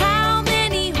 How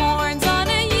many horns on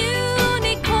a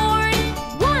unicorn?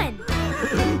 1.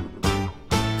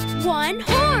 1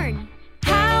 horn.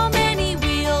 How many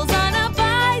wheels on a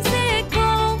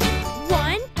bicycle?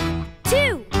 1,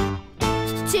 2.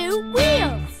 2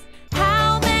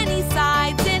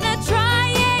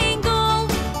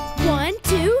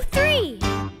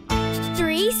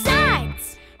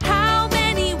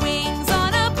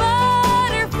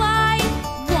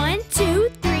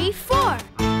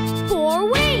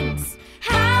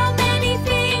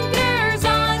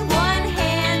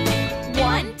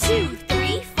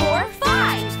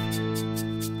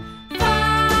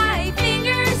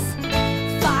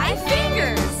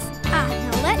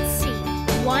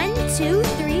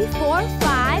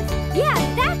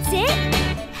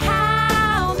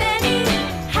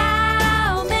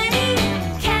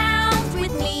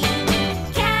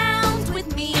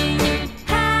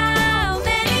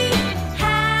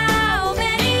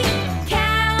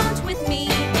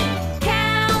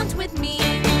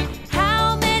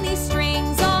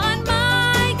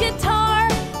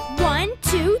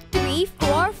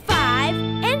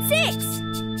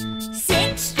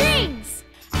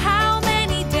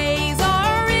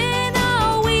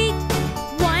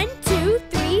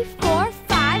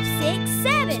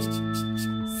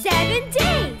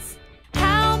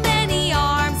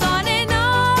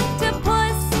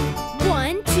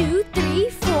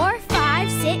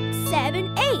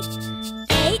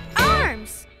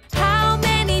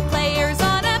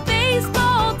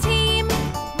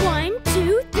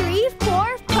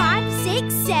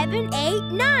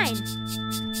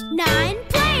 9. 9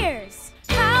 players.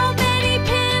 How many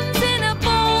pins in a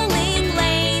bowling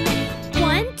lane?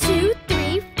 1, 2,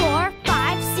 3, 4,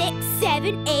 5, 6,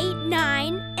 7, 8,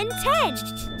 9, and 10.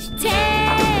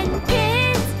 10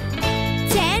 pins.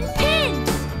 10 pins.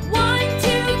 1, 2,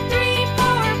 3,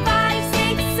 4, 5,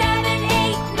 6, 7,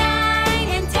 8, 9,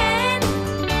 and 10.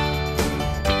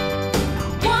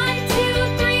 1, 2,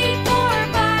 3, 4,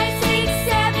 5, 6,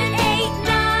 7, 8,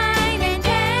 9, and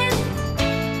 10.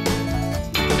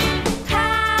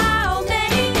 How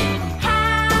many?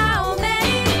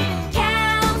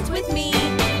 Count with me.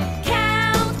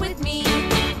 Count with me.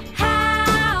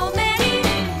 How many?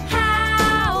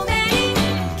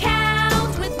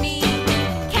 Count with me.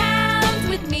 Count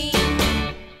with me.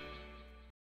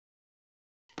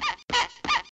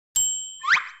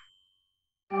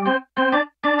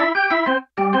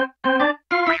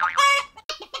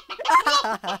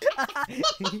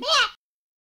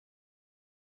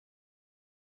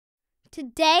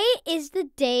 Today is the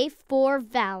day for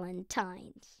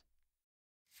Valentine's.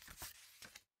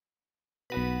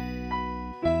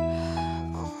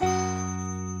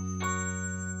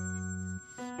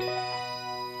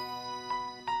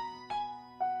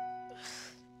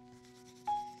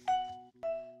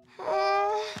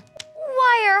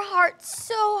 Why are hearts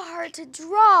so hard to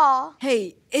draw?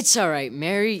 Hey, it's all right,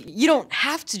 Mary. You don't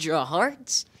have to draw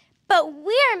hearts. But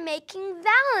we're making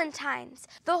Valentine's.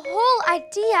 The whole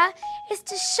idea is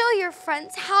to show your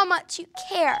friends how much you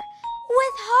care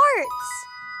with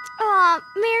hearts.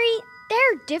 Mary,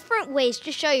 there are different ways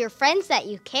to show your friends that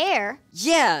you care.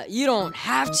 Yeah, you don't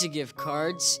have to give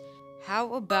cards.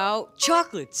 How about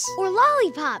chocolates? Or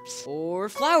lollipops. Or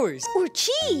flowers? Or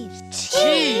cheese.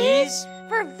 Cheese?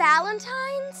 For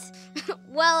Valentine's?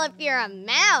 Well, if you're a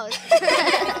mouse.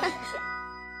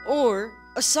 Or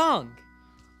a song?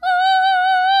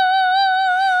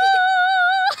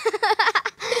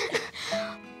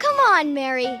 Come on,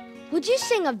 Mary. Would you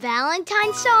sing a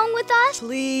Valentine's song with us?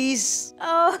 Please?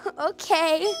 Oh,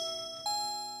 okay.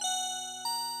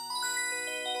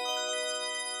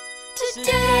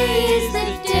 Today is the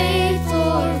day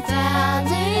for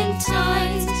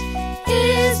Valentine's.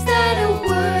 Is that a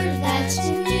word that's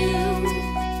new?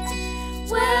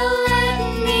 Well, let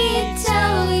me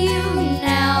tell you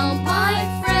now, my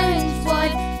friends,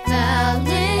 what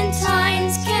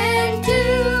Valentines can do.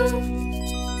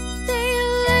 They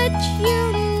let you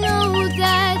know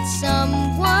that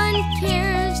someone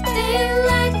cares. They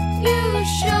let you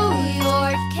show your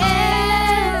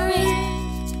caring.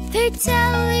 They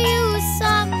tell you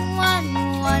someone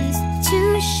wants to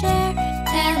share,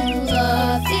 and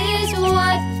love is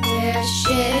what they're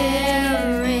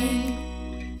sharing.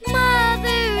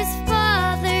 Mothers,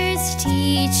 fathers,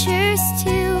 teachers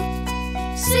too,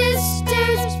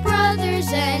 sisters, brothers,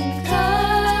 and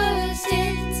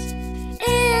cousins,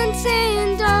 aunts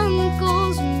and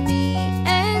uncles, me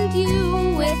and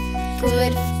you, with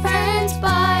good friends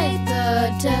by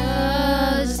the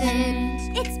dozens.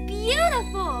 It's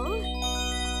beautiful.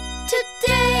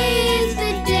 Today is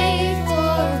the day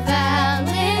for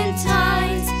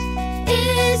Valentine's.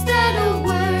 Is that a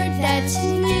word that's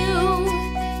new?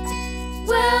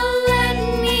 Well, let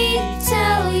me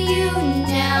tell you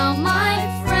now, my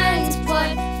friends,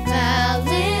 what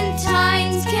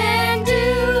Valentines can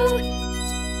do.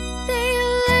 They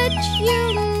let you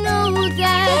know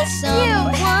that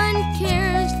someone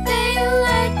cares. They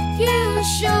let you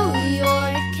show your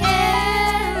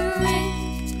caring.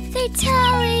 They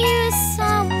tell you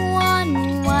someone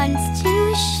wants to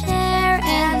share,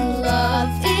 and love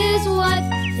is what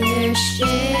they're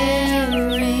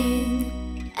sharing.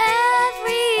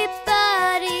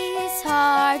 Everybody's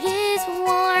heart is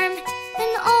warm,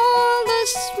 and all the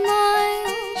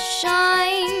smiles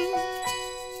shine.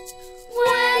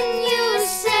 When you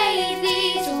say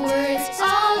these words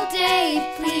all day,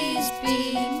 please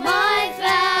be my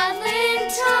Valentine.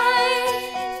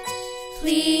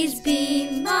 Please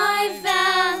be my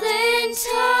Valentine.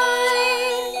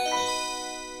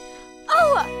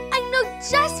 Oh, I know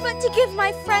just what to give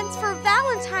my friends for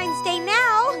Valentine's Day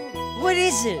now. What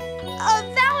is it? A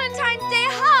Valentine's Day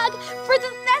hug for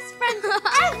the best friends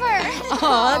ever.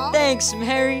 Aw, thanks,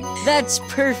 Mary. That's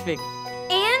perfect.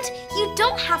 And you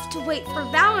don't have to wait for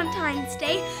Valentine's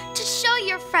Day to show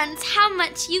your friends how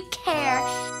much you care.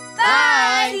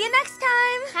 Bye! See you next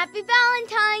time. Happy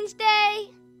Valentine's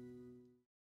Day.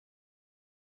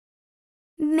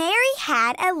 Mary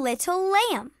had a little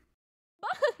lamb.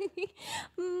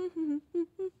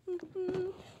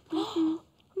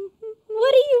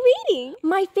 What are you reading?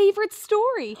 My favorite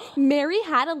story, Mary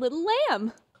Had a Little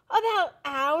Lamb. About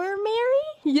our Mary?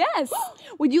 Yes.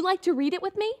 Would you like to read it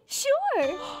with me?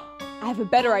 Sure. I have a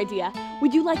better idea.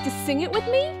 Would you like to sing it with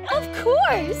me? Of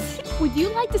course! Would you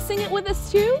like to sing it with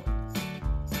us too?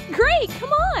 Great,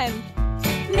 come on!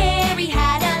 Mary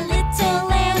had a little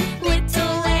lamb,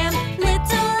 little lamb,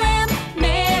 little lamb.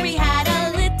 Mary had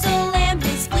a little lamb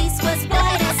whose fleece was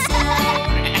white as snow.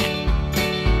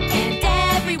 And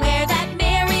everywhere that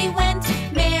Mary went,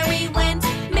 Mary went,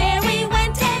 Mary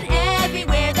went. And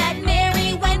everywhere that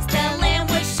Mary went, the lamb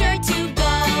was sure to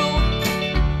go.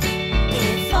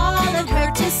 It followed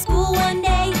her to school one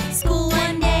day, school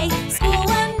one day, school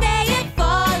one day. It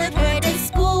followed her to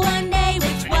school one day,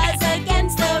 which was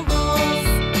against the rules.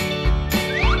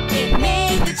 It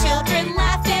made the children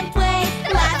laugh and play,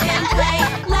 laugh and play,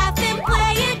 laugh and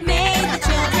play. It made the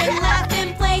children laugh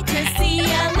and play to see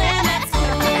a lamb at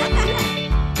school.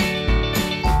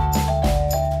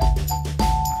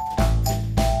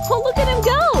 Oh, look at him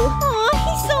go! Aw,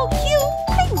 he's so cute.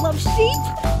 I love sheep.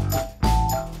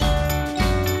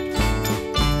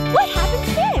 What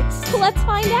happens next? Let's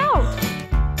find out.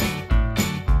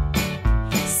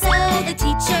 So the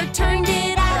teacher turned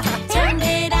it out, turned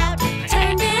it out,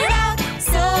 turned it out.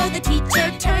 So the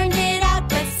teacher turned it out,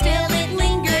 but still it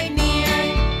lingered near.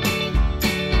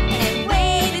 And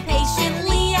waited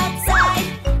patiently outside,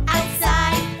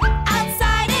 outside,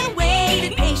 outside. And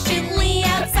waited patiently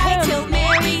outside till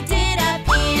Mary did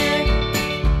appear.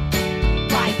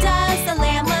 Why does the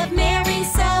lamb love Mary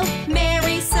so,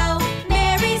 Mary so,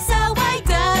 Mary so? Why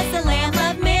does the lamb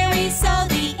love Mary so?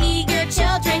 The eager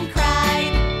children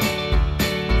cried.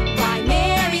 Why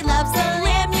Mary loves the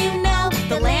lamb, you know,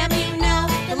 the lamb, you know,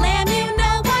 the lamb, you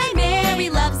know. Why Mary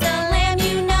loves the lamb,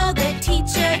 you know, the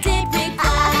teacher did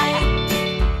reply.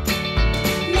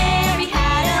 Mary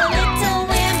had a little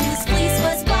lamb whose fleece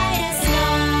was white as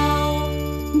snow.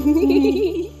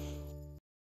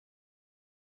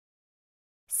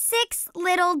 6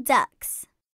 little ducks.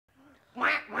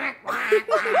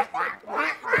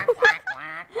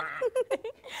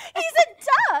 He's a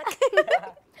duck!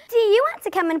 Do you want to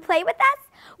come and play with us?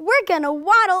 We're gonna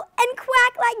waddle and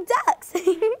quack like ducks.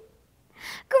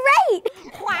 Great!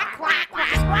 Quack, quack,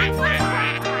 quack, quack, quack, quack,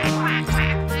 quack,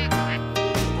 quack, quack.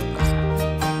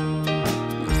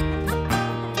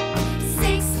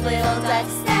 6 little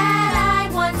ducks that I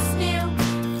once knew.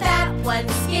 Fat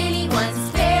one's skinny, one's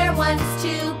fair, one's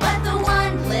too. But the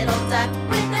one little duck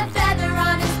with the feather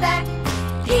on his back,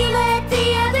 he led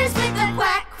the others with a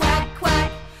quack, quack,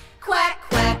 quack, quack,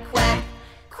 quack, quack,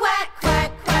 quack,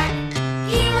 quack, quack.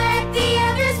 He led the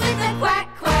others with a quack,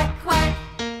 quack, quack.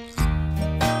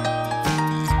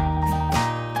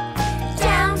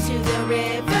 Down to the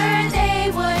river they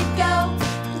would go,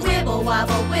 wibble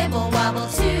wobble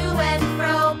to and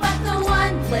fro. But the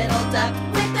one little duck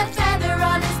with the feather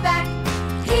on his back,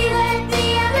 he led the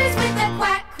others with a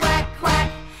quack, quack, quack,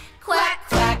 quack,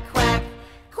 quack, quack,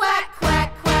 quack, quack,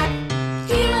 quack.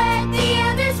 He led the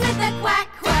others with a quack,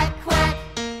 quack, quack.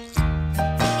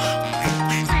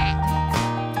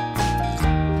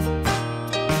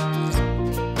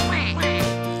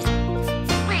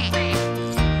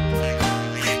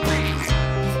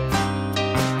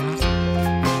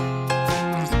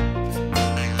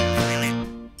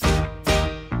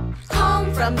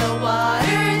 Home from the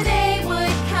water they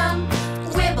would come,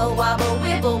 wibble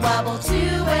wobble to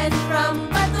and from.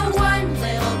 But the one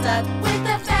little duck with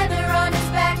the feather on his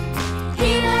back,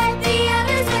 he led the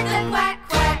others with a quack,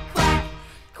 quack, quack,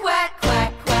 quack,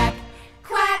 quack, quack,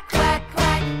 quack, quack,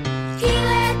 quack. He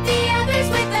led the others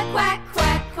with a quack,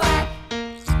 quack, quack.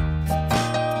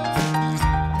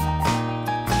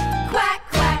 Quack,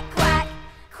 quack, quack,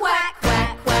 quack,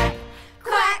 quack, quack,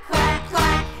 quack, quack,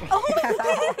 quack.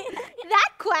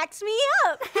 That quacks me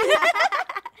up!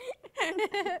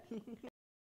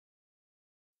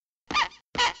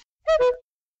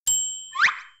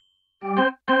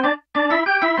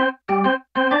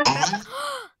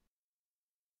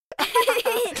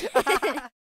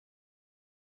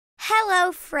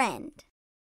 Hello, friend.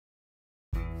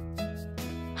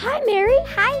 Hi, Mary.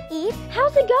 Hi, Eep.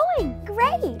 How's it going?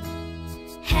 Great.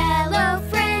 Hello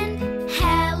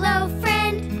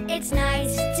friend, it's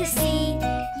nice to see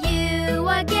you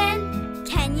again.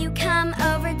 Can you come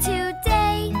over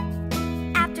today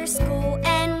after school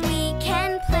and we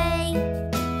can play?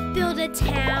 Build a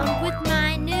town with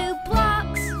my new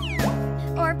blocks,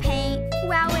 Or paint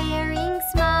while wearing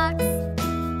smocks.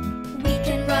 we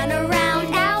can run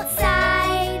around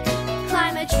outside,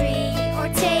 climb a tree or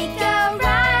take a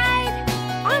ride,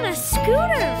 On a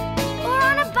scooter! Or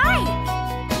on a bike.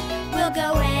 we'll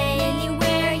go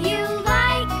anywhere you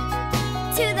like,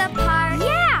 to the park,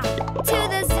 Yeah! to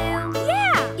the zoo.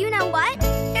 Yeah! You know what?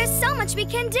 There's so much we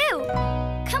can do.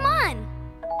 Come on.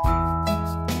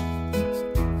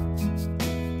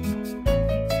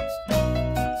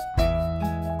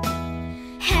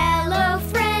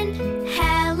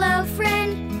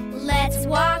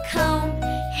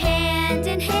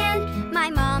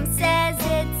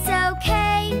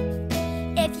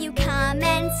 come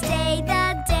and stay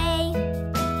the day.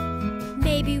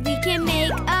 Maybe we can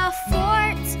make a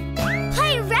fort,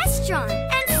 play restaurant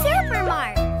and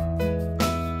supermart.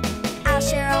 I'll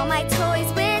share all my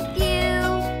toys with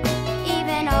you,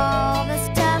 even all the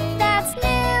stuff that's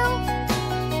new.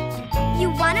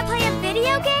 You wanna play a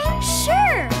video game?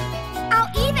 Sure! I'll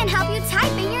even help you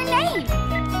type in your name.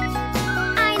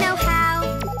 I know how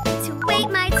to wait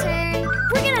my turn.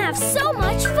 We're gonna have so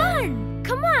much fun!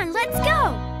 Come on, let's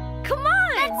go! Come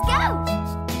on! Let's go!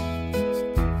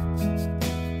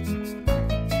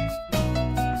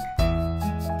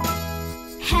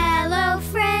 Hello,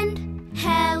 friend.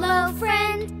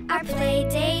 Our play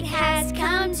date has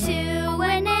come to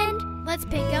an end. Let's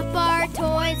pick up our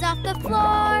toys off the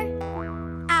floor.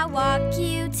 I'll walk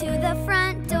you to the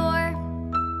front door.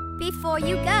 Before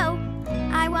you go,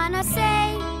 I wanna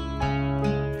say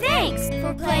thanks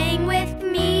for playing with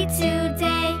me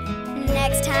today.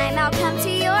 Next time I'll come to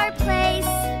your place.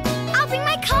 I'll bring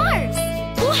my cars.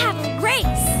 We'll have a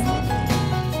race.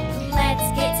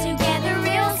 Let's get together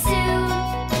real soon.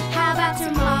 How about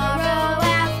tomorrow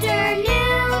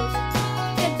afternoon?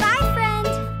 Goodbye, friend.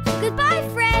 Goodbye,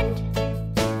 friend.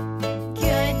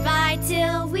 Goodbye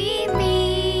till we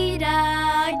meet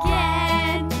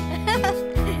again.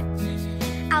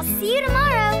 I'll see you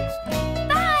tomorrow.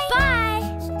 Bye. Bye.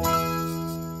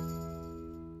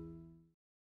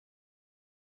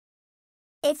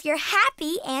 If you're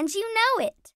happy and you know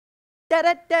it. Da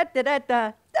da da da da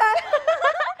da.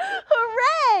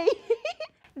 Hooray!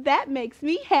 That makes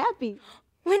me happy.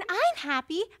 When I'm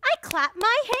happy, I clap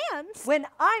my hands. When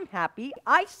I'm happy,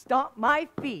 I stomp my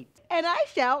feet. And I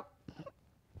shout,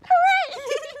 hooray!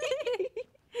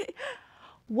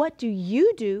 What do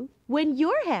you do when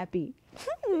you're happy?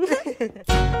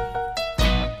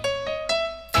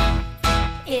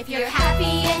 If you're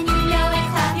happy and you know it,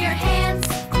 clap your hands.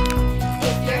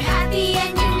 If you're happy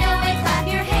and you know it, clap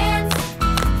your hands.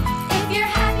 If you're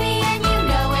happy and you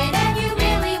know it and you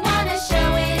really want to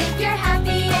show it. If you're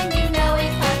happy and you know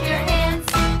it, clap your hands.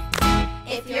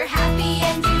 If you're happy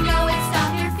and you know it,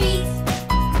 stomp your feet.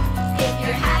 If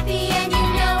you're happy and you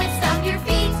know it, stomp your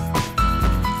feet.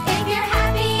 If you're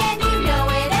happy and you know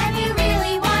it and you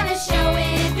really want to show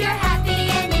it. If you're happy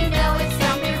and you know it,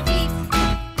 stomp your feet.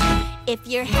 If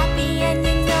you're happy and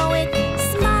you know it,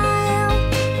 smile.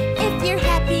 If you're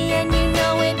happy and you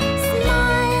know it,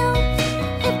 smile.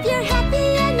 If you're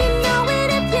happy and you know it,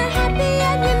 if you're happy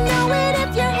and you know it,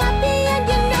 if you're happy and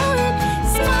you know it,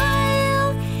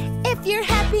 smile. If you're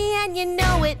happy and you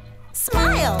know it,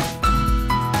 smile.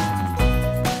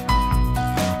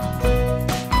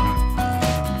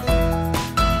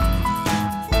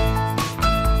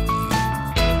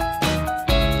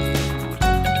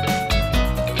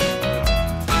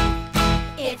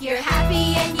 If you're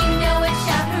happy and you know it,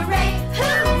 shout hooray,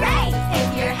 hooray.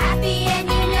 If you're happy and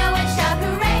you know it, shout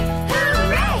hooray,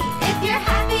 hooray. If you're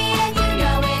happy and you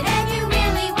know it and you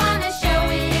really want to show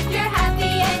it. If you're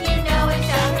happy and you know it,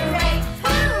 shout hooray,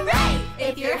 hooray.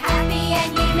 If you're happy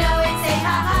and you know it, say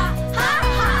ha ha, ha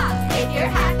ha. If you're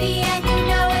happy and you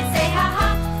know it, say ha ha,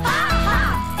 ha ha.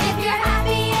 If you're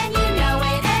happy and you know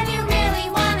it and you really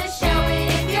want to show it.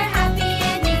 If you're happy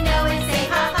and you know it, say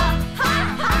ha ha, ha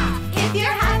ha. If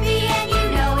you're happy and you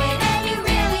know it and you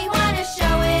really want to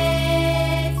show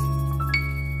it.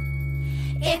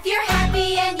 If you're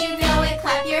happy and you know it,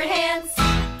 clap your hands.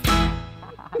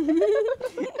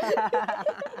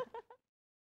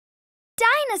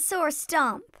 Dinosaur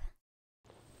stomp.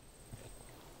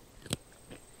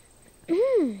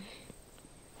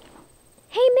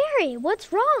 Hey, Mary,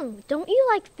 what's wrong? Don't you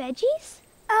like veggies?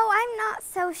 Oh, I'm not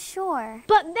so sure.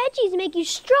 But veggies make you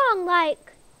strong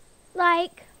like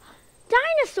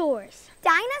dinosaurs.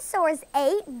 Dinosaurs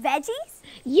ate veggies?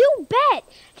 You bet.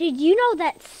 Did you know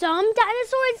that some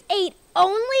dinosaurs ate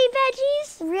only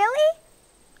veggies? Really?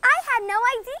 I had no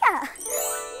idea.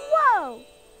 Whoa.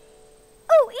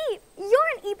 Oh, Eep, you're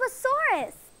an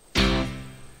Eeposaurus.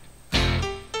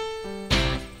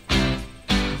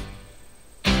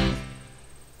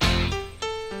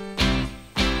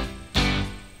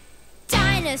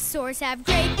 Dinosaurs have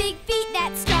great big feet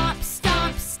that stomp,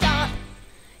 stomp, stomp.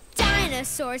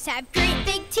 Dinosaurs have great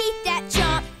big teeth that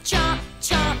chomp, chomp,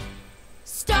 chomp.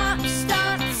 Stomp,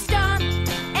 stomp, stomp,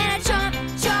 and a chomp,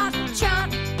 chomp,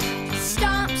 chomp.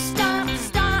 Stomp, stomp,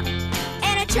 stomp,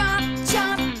 and a chomp,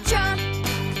 chomp, chomp.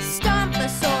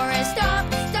 Stomposaurus,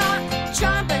 stomp, stomp.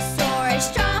 Chomposaurus,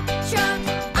 chomp, chomp.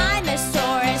 I'm a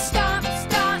saurus, stomp,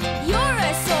 stomp. You're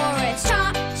a saurus,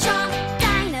 chomp, chomp.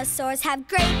 Dinosaurs have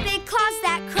great big claws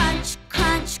that crunch,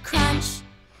 crunch, crunch.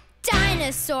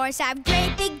 Dinosaurs have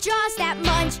great big jaws that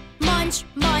munch, munch,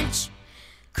 munch.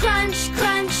 Crunch,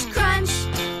 crunch, crunch,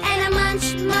 and a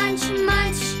munch, munch,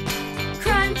 munch.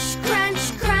 Crunch, crunch,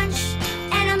 crunch,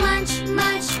 and a munch,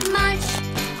 munch, munch.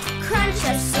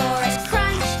 Crunchosaurus,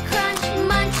 crunch, crunch,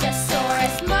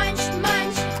 munchosaurus, munch,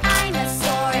 munch. I'm a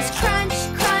saurus, crunch,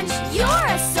 crunch, you're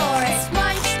a saurus,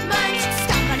 munch, munch.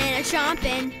 Stompin' and a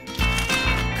chompin',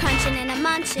 crunching and a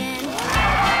munchin'.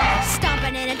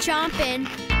 Stompin' and a chompin',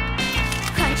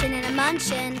 crunching and a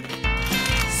munchin'.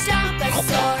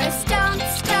 Stomposaurus, stomp,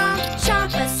 stomp,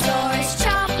 chomposaurus,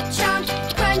 chomp, chomp.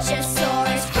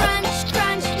 Crunchosaurus, crunch,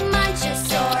 crunch,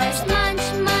 munchosaurus, munch,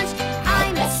 munch.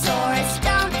 I'm a saurus,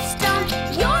 stomp, stomp,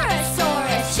 you're a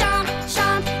saurus, chomp,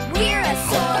 chomp. We're a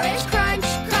saurus, crunch,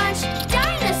 crunch,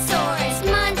 dinosaurs,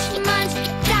 munch, munch.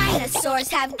 Dinosaurs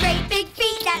have great big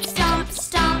feet that stomp,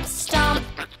 stomp, stomp.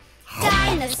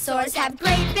 Dinosaurs have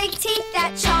great big teeth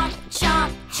that chomp,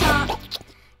 chomp, chomp.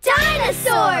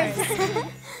 Dinosaurs!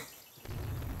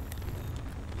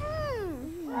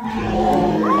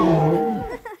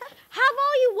 Have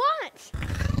all you want.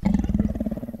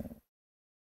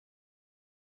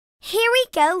 Here we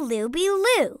go, Looby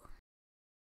Loo.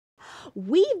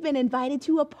 We've been invited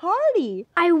to a party.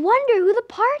 I wonder who the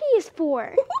party is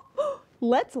for.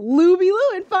 Let's Looby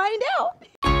Loo and find out.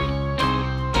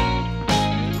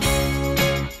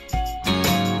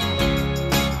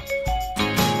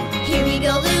 Here we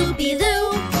go, Looby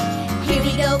Loo. Here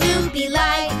we go, Looby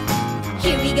Light.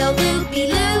 Here we go, Looby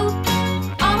Loo.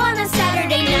 All on a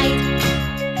Saturday night.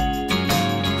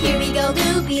 Here we go,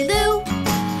 Looby Loo.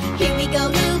 Here we go,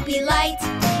 Looby Light.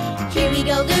 Here we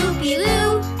go, Looby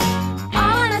Loo.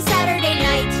 All on a Saturday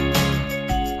night.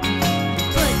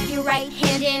 Put your right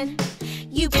hand in.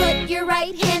 You put your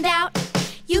right hand out.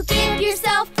 You give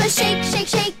yourself a shake, shake,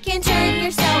 shake, and turn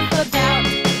yourself about.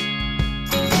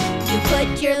 You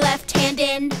put your left hand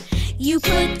in. You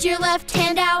put your left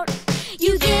hand out.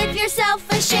 You give yourself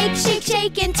a shake, shake,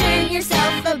 shake, and turn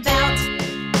yourself about.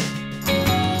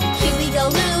 Here we go,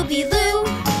 Looby Loo.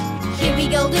 Here we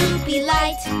go, Looby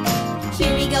Light.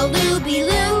 Here we go, Looby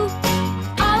Loo.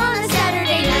 All on a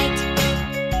Saturday night.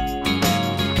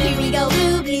 Here we go,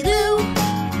 Looby Loo.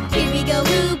 Here we go,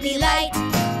 Looby Light.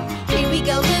 Here we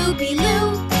go, Looby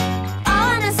Loo. All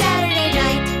on a Saturday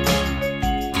night.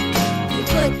 You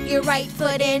put your right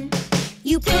foot in.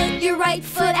 You put your right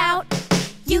foot out.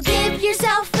 You give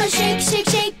yourself a shake, shake,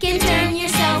 shake, and turn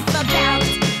yourself about.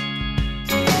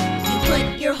 You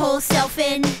put your whole self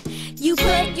in. You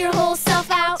put your whole self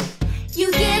out.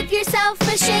 You give yourself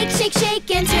a shake, shake, shake,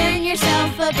 and turn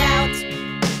yourself about.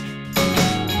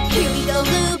 Here we go,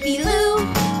 Looby Loo.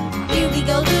 Here we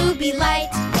go, Looby Light.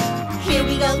 Here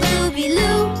we go, Looby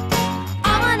Loo.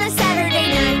 All on a Saturday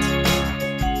night.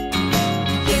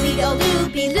 Here we go,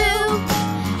 Looby Loo.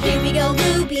 Here we go,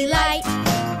 Looby Light.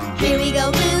 Here we go,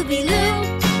 Looby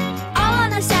Loo. All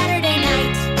on a Saturday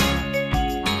night.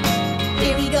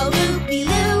 Here we go, Looby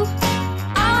Loo.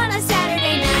 All on a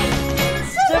Saturday night.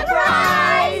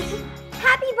 Surprise!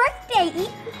 Happy birthday,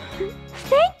 Eep.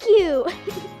 Thank you.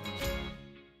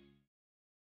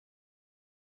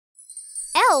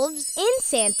 Elves in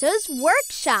Santa's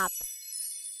workshop.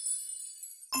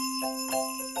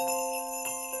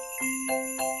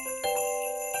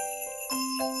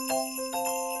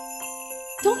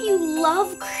 Don't you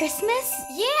love Christmas?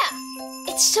 Yeah,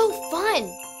 it's so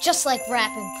fun. Just like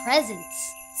wrapping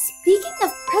presents. Speaking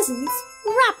of presents,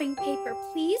 wrapping paper,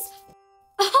 please.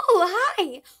 Oh,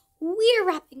 hi. We're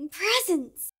wrapping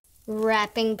presents.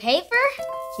 Wrapping paper?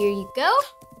 Here you go.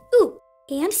 Ooh,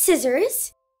 and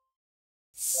scissors.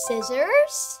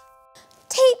 Scissors?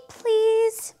 Tape,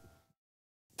 please.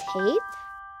 Tape?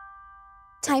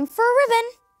 Time for a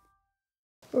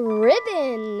ribbon.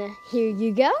 Ribbon. Here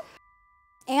you go.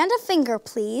 And a finger,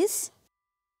 please.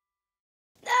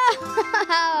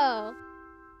 Oh.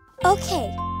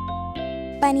 Okay.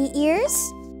 Bunny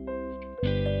ears.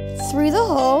 Through the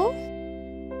hole.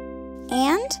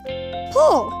 And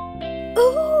pull.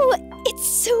 Ooh, it's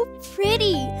so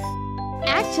pretty.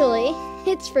 Actually,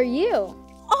 it's for you.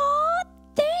 Aw,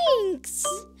 thanks.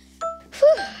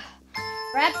 Whew.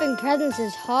 Wrapping presents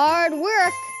is hard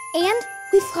work. And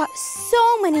we've got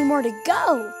so many more to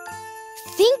go.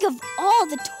 Think of all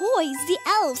the toys the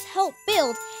elves help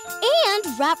build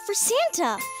and wrap for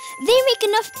Santa. They make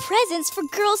enough presents for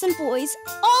girls and boys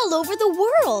all over the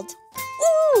world.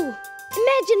 Ooh,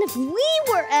 imagine if we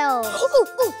were elves.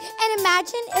 Ooh, and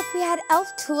imagine if we had elf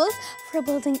tools for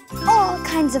building all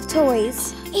kinds of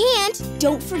toys. And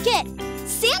don't forget,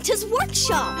 Santa's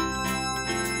workshop.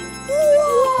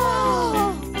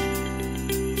 Whoa!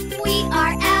 We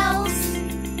are elves.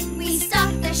 We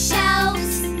stock the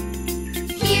shelves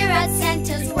here at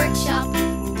Santa's workshop.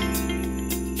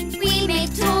 We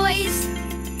make toys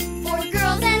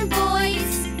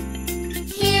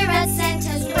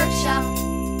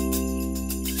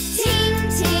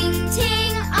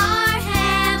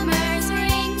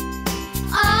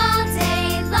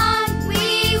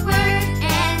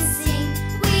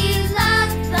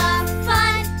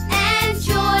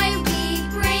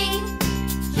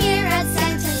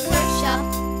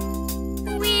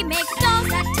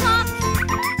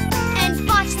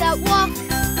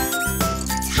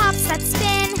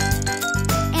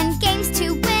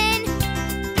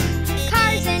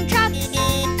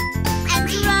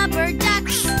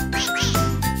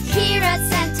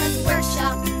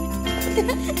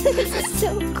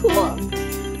cool.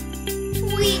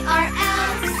 We are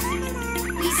elves.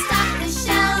 We stock the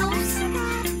shelves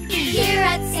here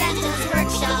at Santa's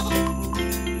workshop.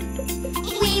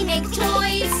 We make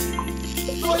toys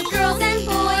for girls and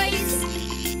boys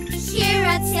here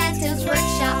at Santa's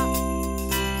workshop.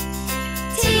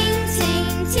 Ting,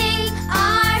 ting, ting,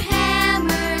 our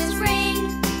hammers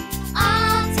ring.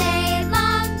 All day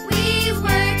long we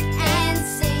work and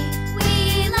sing.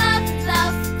 We love the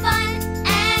fun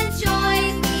and joy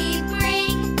we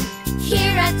bring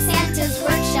here at Santa's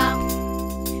workshop.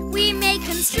 We make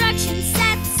construction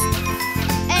sets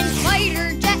and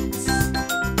fighter jets,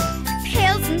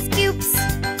 pails and scoops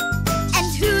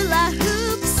and hula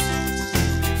hoops,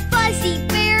 fuzzy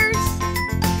bears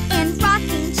and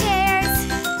rocking chairs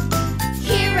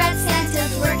here at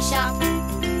Santa's workshop.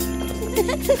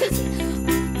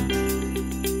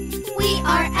 We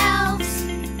are elves.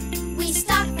 We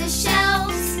stock the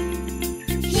shelves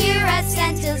here at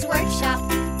Santa's workshop.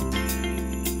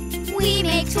 We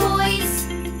make toys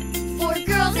for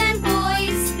girls and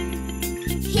boys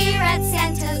here at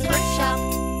Santa's workshop.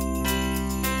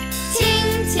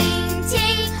 Ting, ting,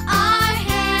 ting, our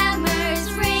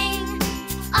hammers ring.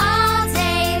 All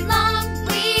day long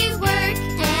we work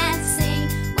and sing.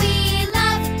 We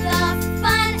love the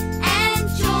fun and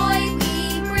joy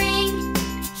we bring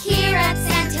here at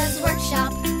Santa's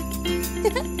workshop.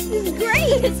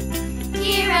 Great!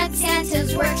 Here at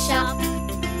Santa's workshop.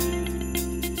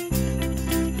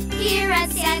 Here at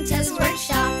Santa's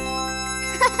workshop.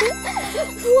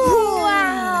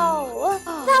 Wow!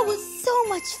 That was so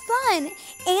much fun.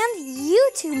 And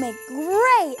you two make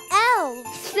great elves.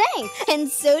 Thanks, and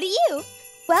so do you.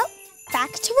 Well,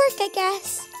 back to work, I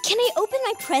guess. Can I open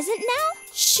my present now?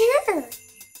 Sure.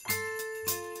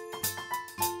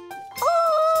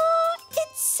 Oh,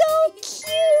 it's so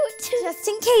cute. Just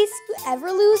in case you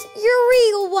ever lose your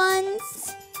real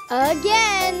ones.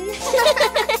 Again.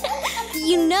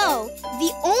 You know,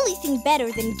 the only thing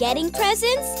better than getting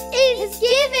presents Is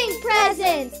giving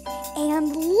presents.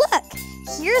 And look,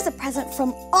 here's a present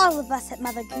from all of us at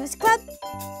Mother Goose Club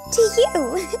to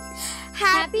you.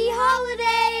 Happy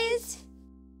holidays!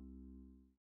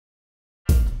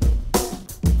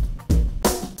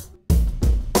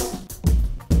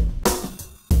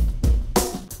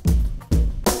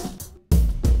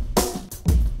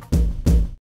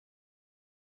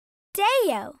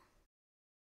 Deo.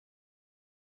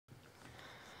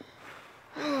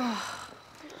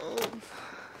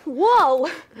 Whoa,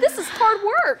 this is hard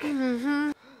work.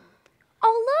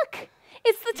 Oh, look,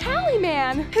 it's the tally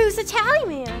man. Who's the tally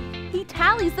man? He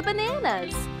tallies the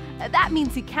bananas. That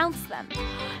means he counts them.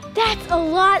 That's a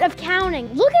lot of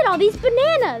counting. Look at all these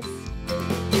bananas.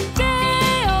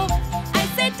 Deo, I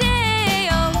said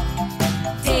Deo.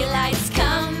 Daylight's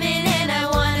coming and I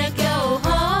wanna go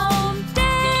home.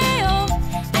 Deo,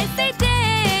 I say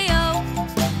Deo.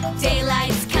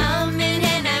 Daylight's coming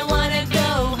and I wanna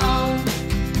go home.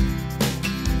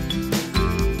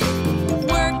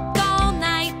 Work all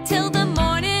night till the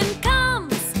morning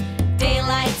comes.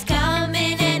 Daylight's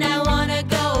coming and I wanna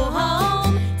go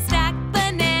home. Stack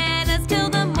bananas till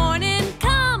the morning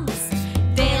comes.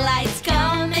 Daylight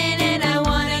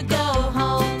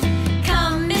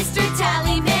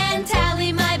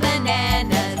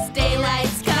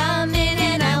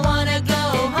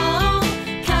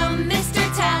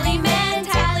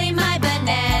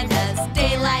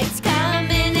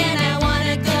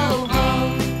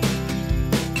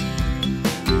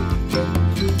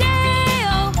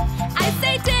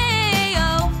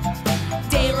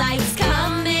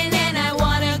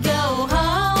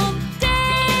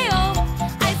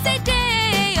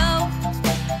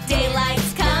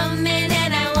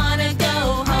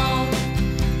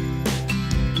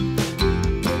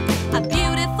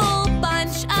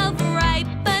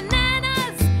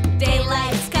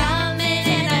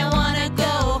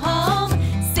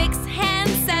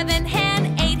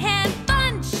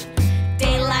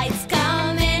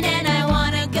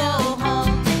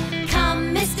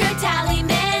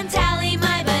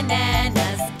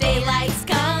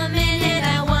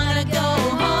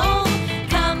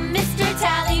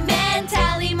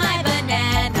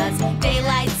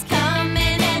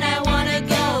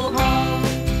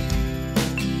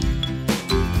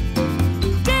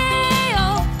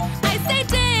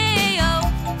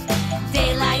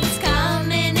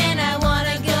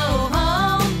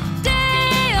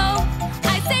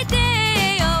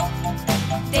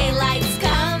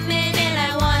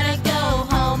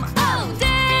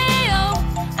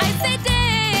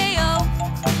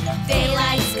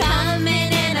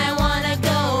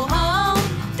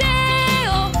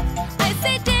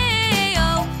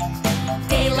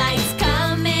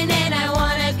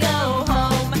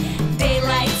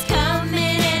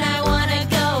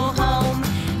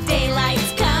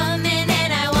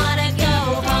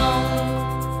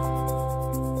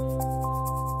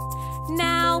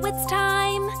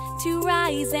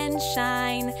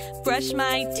brush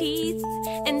my teeth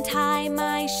and tie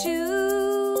my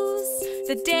shoes.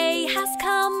 The day has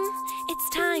come, it's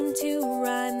time to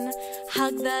run,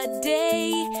 hug the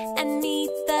day and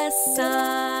meet the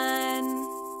sun.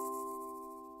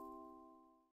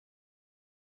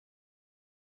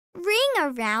 Ring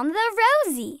around the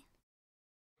rosy.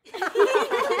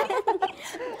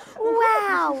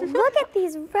 Wow, look at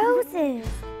these roses.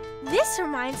 This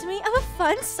reminds me of a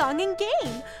fun song and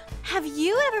game. Have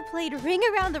you ever played Ring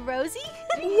Around the Rosie?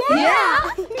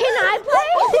 Yeah. Can I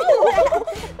play?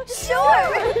 Sure.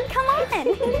 Come on.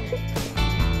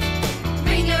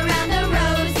 Ring around the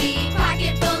rosy,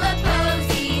 pocket full of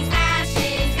posies.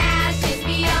 Ashes, ashes,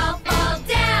 we all fall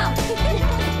down.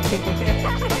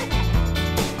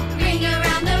 Ring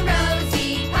around the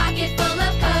rosy, pocket full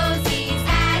of posies.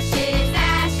 Ashes,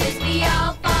 ashes, we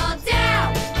all fall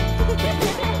down.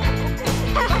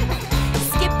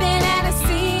 Skipping and a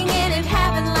singing and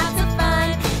having lots of fun.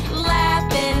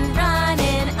 Laughing,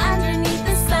 running underneath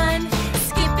the sun.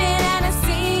 Skipping and a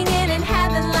singing and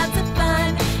having lots of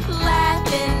fun.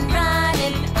 Laughing,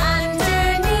 running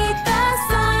underneath the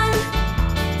sun.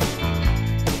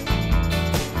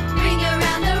 Ring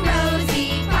around the rosy,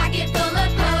 pocket full of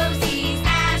posies.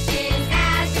 Ashes,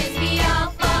 ashes, we all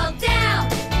fall down.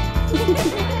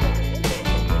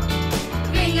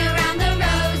 Ring around the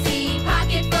rosy,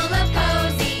 pocket full of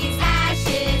posies.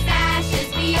 Ashes, ashes,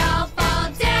 we all fall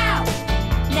down.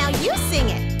 Now you sing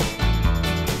it.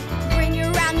 Ring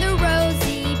around the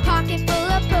rosy, pocket full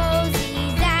of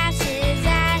posies. Ashes,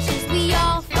 ashes, we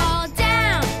all fall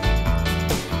down.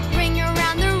 Ring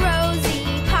around the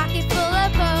rosy, pocket full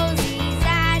of posies.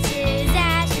 Ashes,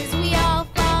 ashes, we all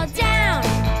fall down.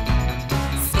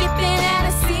 Skipping and a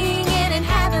singing and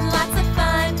having lots of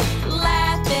fun.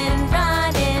 Laughing,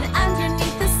 running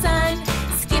underneath the sun.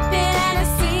 Skipping and a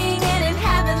singing and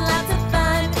having lots of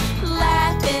fun.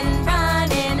 Laughing,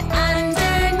 running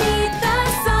underneath the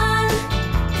sun.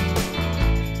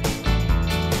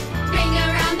 Ring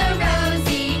around the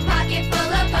rosy, pocket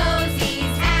full of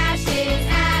posies. Ashes,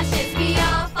 ashes, we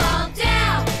all fall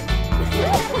down.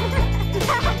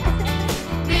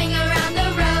 Ring around the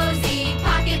rosy,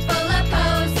 pocket full of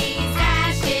posies.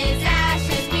 Ashes,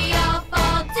 ashes, we all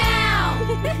fall down.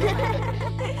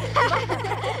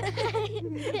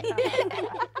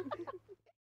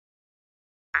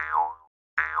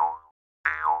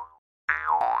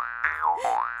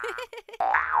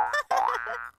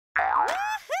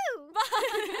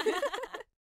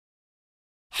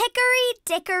 Hickory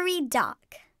dickory dock.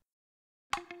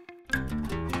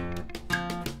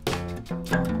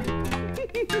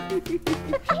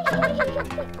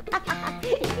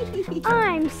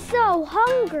 I'm so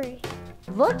hungry.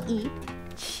 Look, Eep,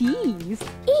 cheese.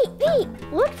 Eat, eat.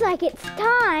 Looks like it's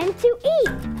time to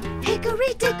eat.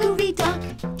 Hickory dickory dock,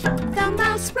 the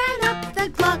mouse ran up the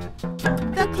clock.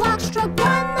 The clock struck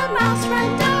one, the mouse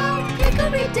ran down.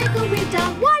 Hickory dickory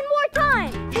dock, One more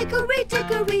time. hickory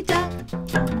dickory dock,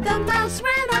 the mouse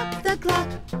ran up the clock.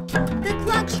 The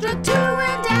clock struck two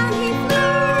and down he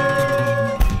flew.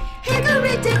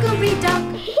 Hickory dickory dock.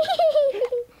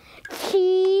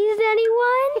 Cheese,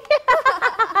 anyone?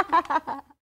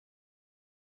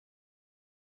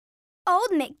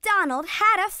 Old MacDonald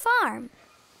had a farm.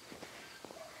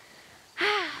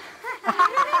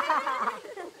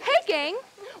 Hey, gang.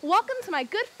 Welcome to my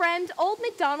good friend, Old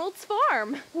MacDonald's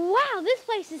farm. Wow, this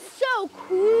place is so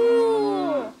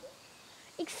cool.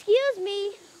 Excuse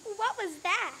me. What was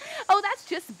that? Oh, that's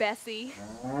just Bessie.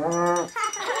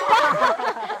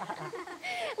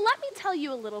 Let me tell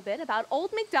you a little bit about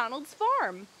Old MacDonald's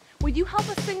farm. Would you help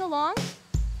us sing along?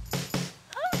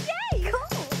 Oh, yay!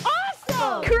 Cool.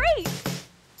 Awesome! Great!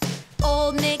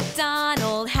 Old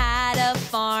MacDonald had a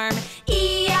farm,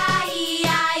 E-I-E-I-O.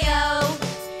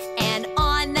 And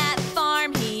on that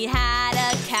farm he had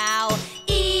a cow,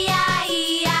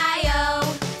 E-I-E-I-O.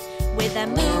 With a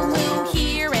moo-moo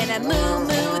here and a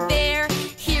moo-moo there.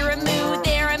 Here a moo,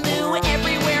 there a moo,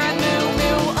 everywhere a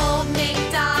moo-moo. Old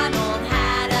MacDonald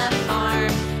had a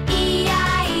farm,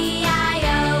 E-I-E-I-O.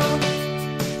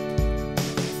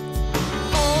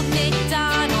 Old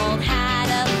MacDonald had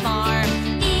a farm,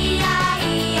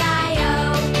 E-I-E-I-O.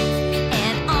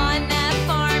 And on that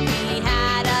farm he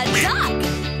had a duck,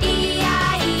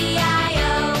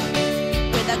 E-I-E-I-O.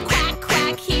 With a quack,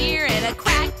 quack here and a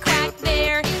quack,